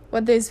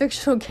 what this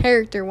fictional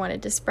character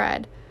wanted to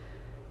spread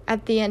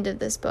at the end of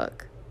this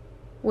book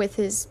with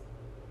his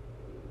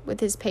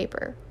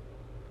paper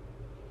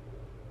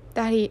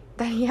that he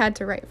had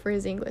to write for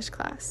his English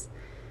class.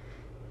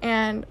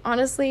 And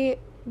honestly,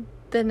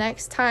 the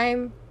next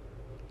time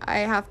I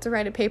have to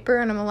write a paper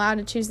and I'm allowed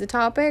to choose the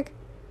topic,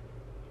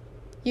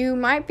 you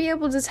might be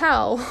able to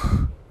tell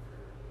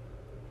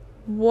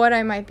what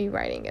I might be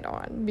writing it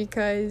on,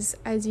 because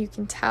as you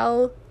can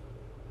tell,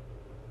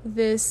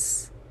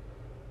 this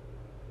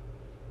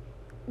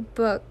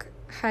book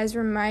has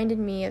reminded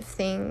me of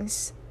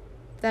things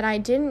that I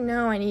didn't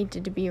know I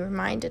needed to be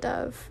reminded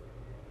of.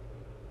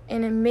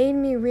 And it made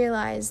me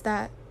realize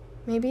that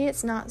maybe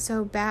it's not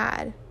so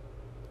bad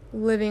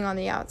living on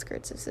the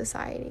outskirts of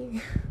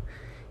society.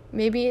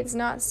 Maybe it's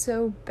not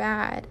so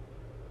bad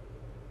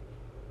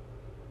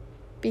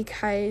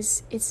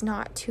because it's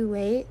not too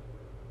late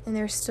and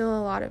there's still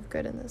a lot of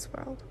good in this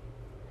world.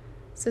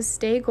 So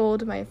stay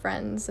gold, my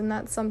friends, and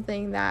that's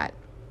something that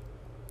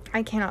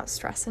I cannot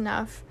stress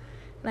enough.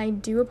 And I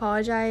do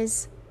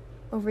apologize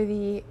over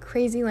the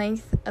crazy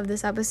length of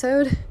this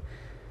episode,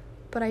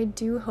 but I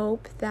do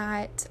hope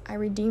that I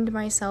redeemed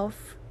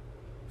myself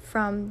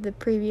from the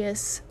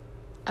previous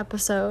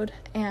episode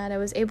and I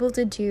was able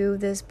to do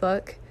this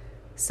book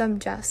some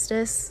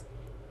justice.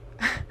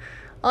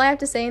 All I have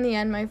to say in the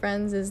end, my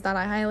friends, is that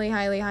I highly,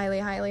 highly, highly,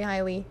 highly,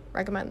 highly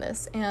recommend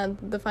this. And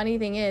the funny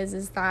thing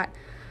is that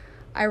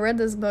I read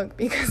this book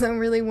because I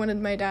really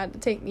wanted my dad to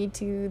take me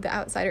to the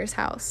Outsider's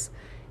house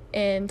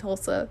in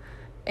Tulsa.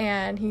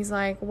 And he's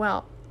like,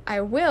 well,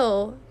 I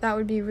will. That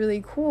would be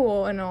really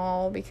cool and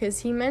all,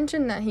 because he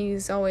mentioned that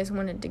he's always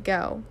wanted to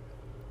go.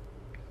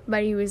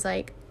 But he was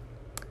like,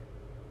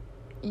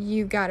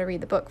 you gotta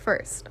read the book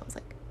first. I was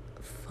like,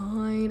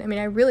 fine. I mean,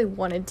 I really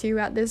wanted to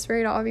at this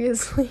rate,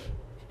 obviously.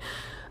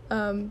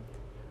 And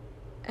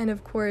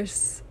of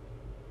course,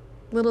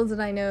 little did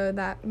I know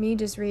that me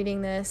just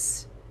reading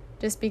this,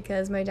 just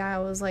because my dad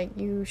was like,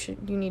 you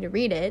need to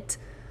read it,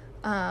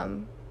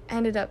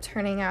 ended up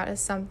turning out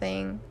as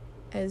something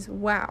as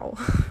wow.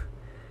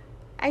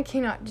 I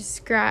cannot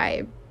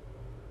describe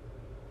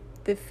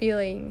the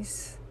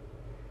feelings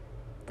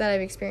that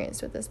I've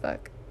experienced with this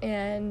book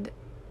and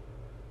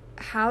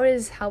how it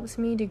has helped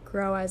me to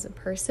grow as a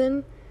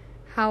person,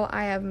 how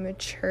I have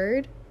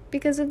matured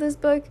because of this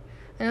book.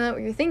 I know that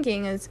what you're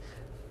thinking is,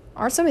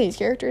 aren't some of these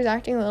characters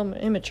acting a little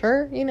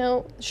immature? You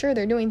know, sure,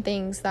 they're doing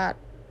things that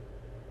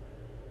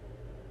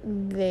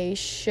they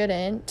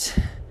shouldn't,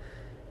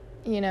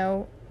 you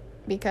know,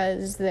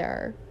 because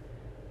they're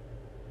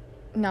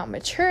not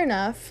mature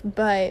enough,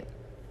 but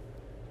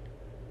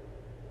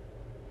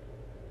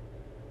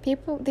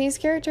these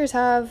characters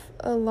have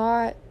a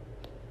lot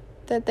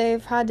that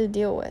they've had to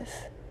deal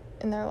with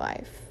in their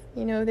life.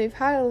 You know, they've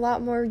had a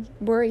lot more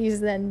worries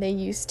than they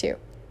used to.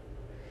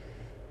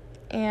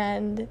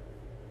 And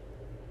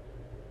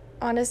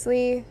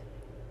honestly,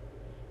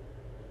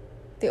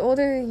 the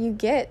older you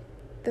get,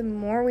 the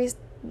more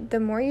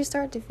you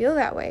start to feel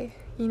that way,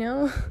 you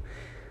know?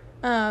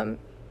 I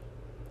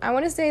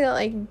want to say that,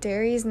 like,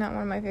 Derry's not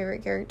one of my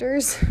favorite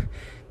characters.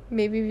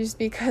 Maybe just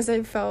because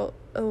I felt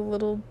a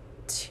little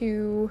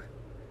too...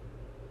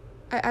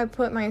 I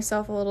put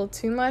myself a little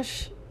too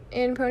much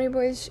in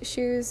Ponyboy's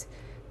shoes.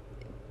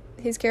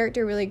 His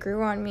character really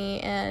grew on me,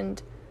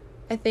 and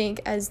I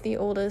think as the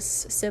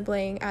oldest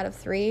sibling out of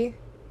 3,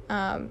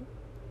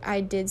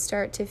 I did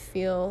start to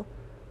feel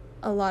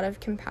a lot of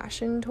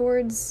compassion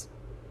towards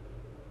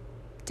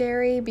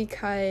Derry,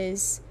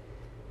 because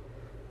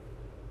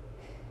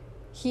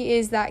he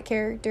is that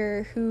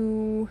character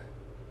who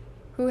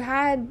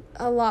had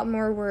a lot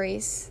more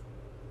worries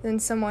than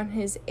someone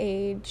his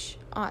age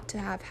ought to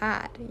have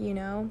had, you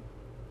know?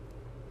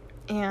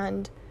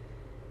 And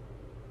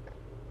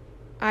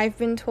I've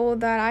been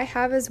told that I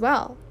have as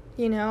well,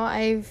 you know?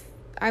 I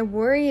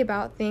worry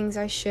about things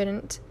I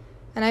shouldn't,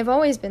 and I've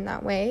always been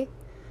that way.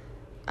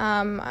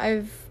 In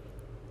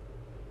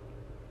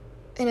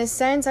a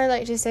sense, I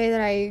like to say that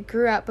I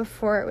grew up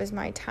before it was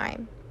my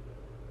time.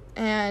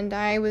 And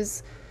I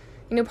was,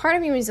 you know, part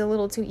of me was a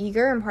little too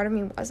eager and part of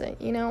me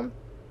wasn't, you know?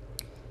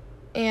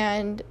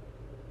 And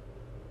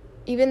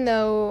even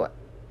though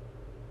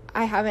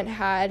I haven't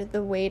had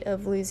the weight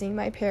of losing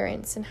my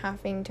parents and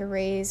having to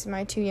raise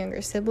my 2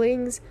 younger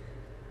siblings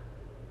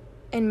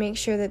and make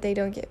sure that they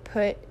don't get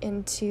put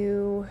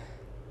into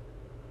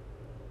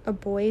a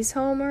boys'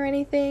 home or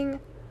anything,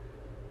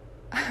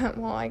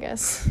 well, I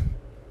guess,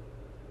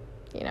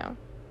 you know,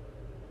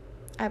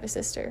 I have a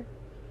sister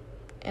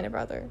and a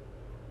brother,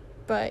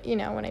 but you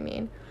know what I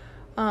mean.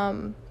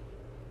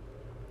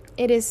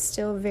 It is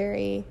still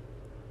very...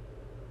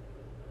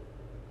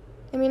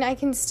 I mean, I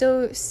can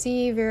still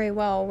see very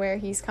well where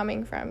he's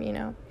coming from, you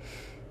know?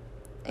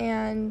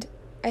 And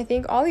I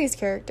think all these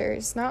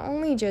characters, not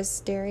only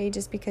just Derry,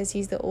 just because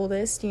he's the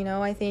oldest, you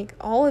know, I think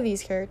all of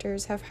these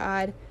characters have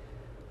had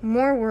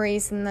more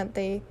worries than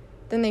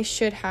they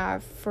should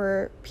have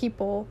for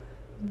people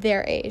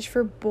their age,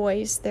 for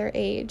boys their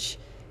age.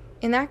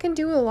 And that can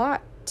do a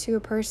lot to a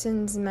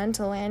person's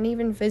mental and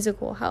even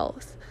physical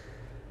health.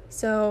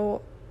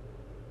 So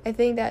I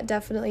think that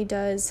definitely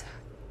does...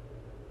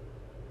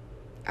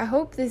 I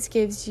hope this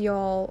gives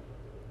y'all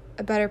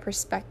a better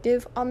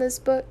perspective on this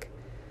book,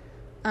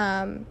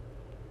 and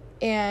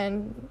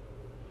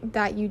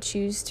that you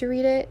choose to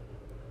read it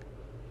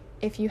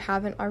if you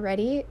haven't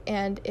already,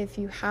 and if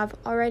you have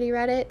already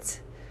read it,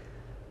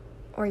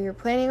 or you're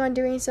planning on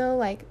doing so,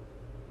 like,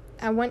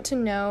 I want to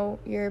know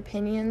your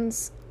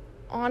opinions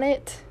on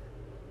it,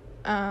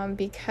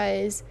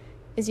 because,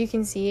 as you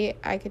can see,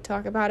 I could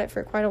talk about it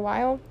for quite a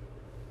while,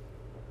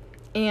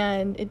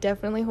 and it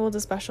definitely holds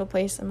a special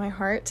place in my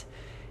heart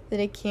that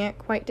I can't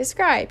quite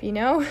describe, you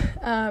know?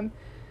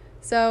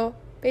 So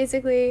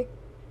basically,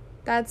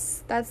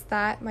 that's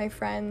that, my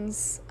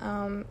friends.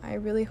 I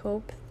really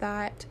hope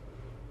that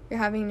you're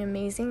having an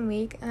amazing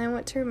week, and I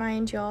want to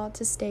remind y'all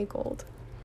to stay gold.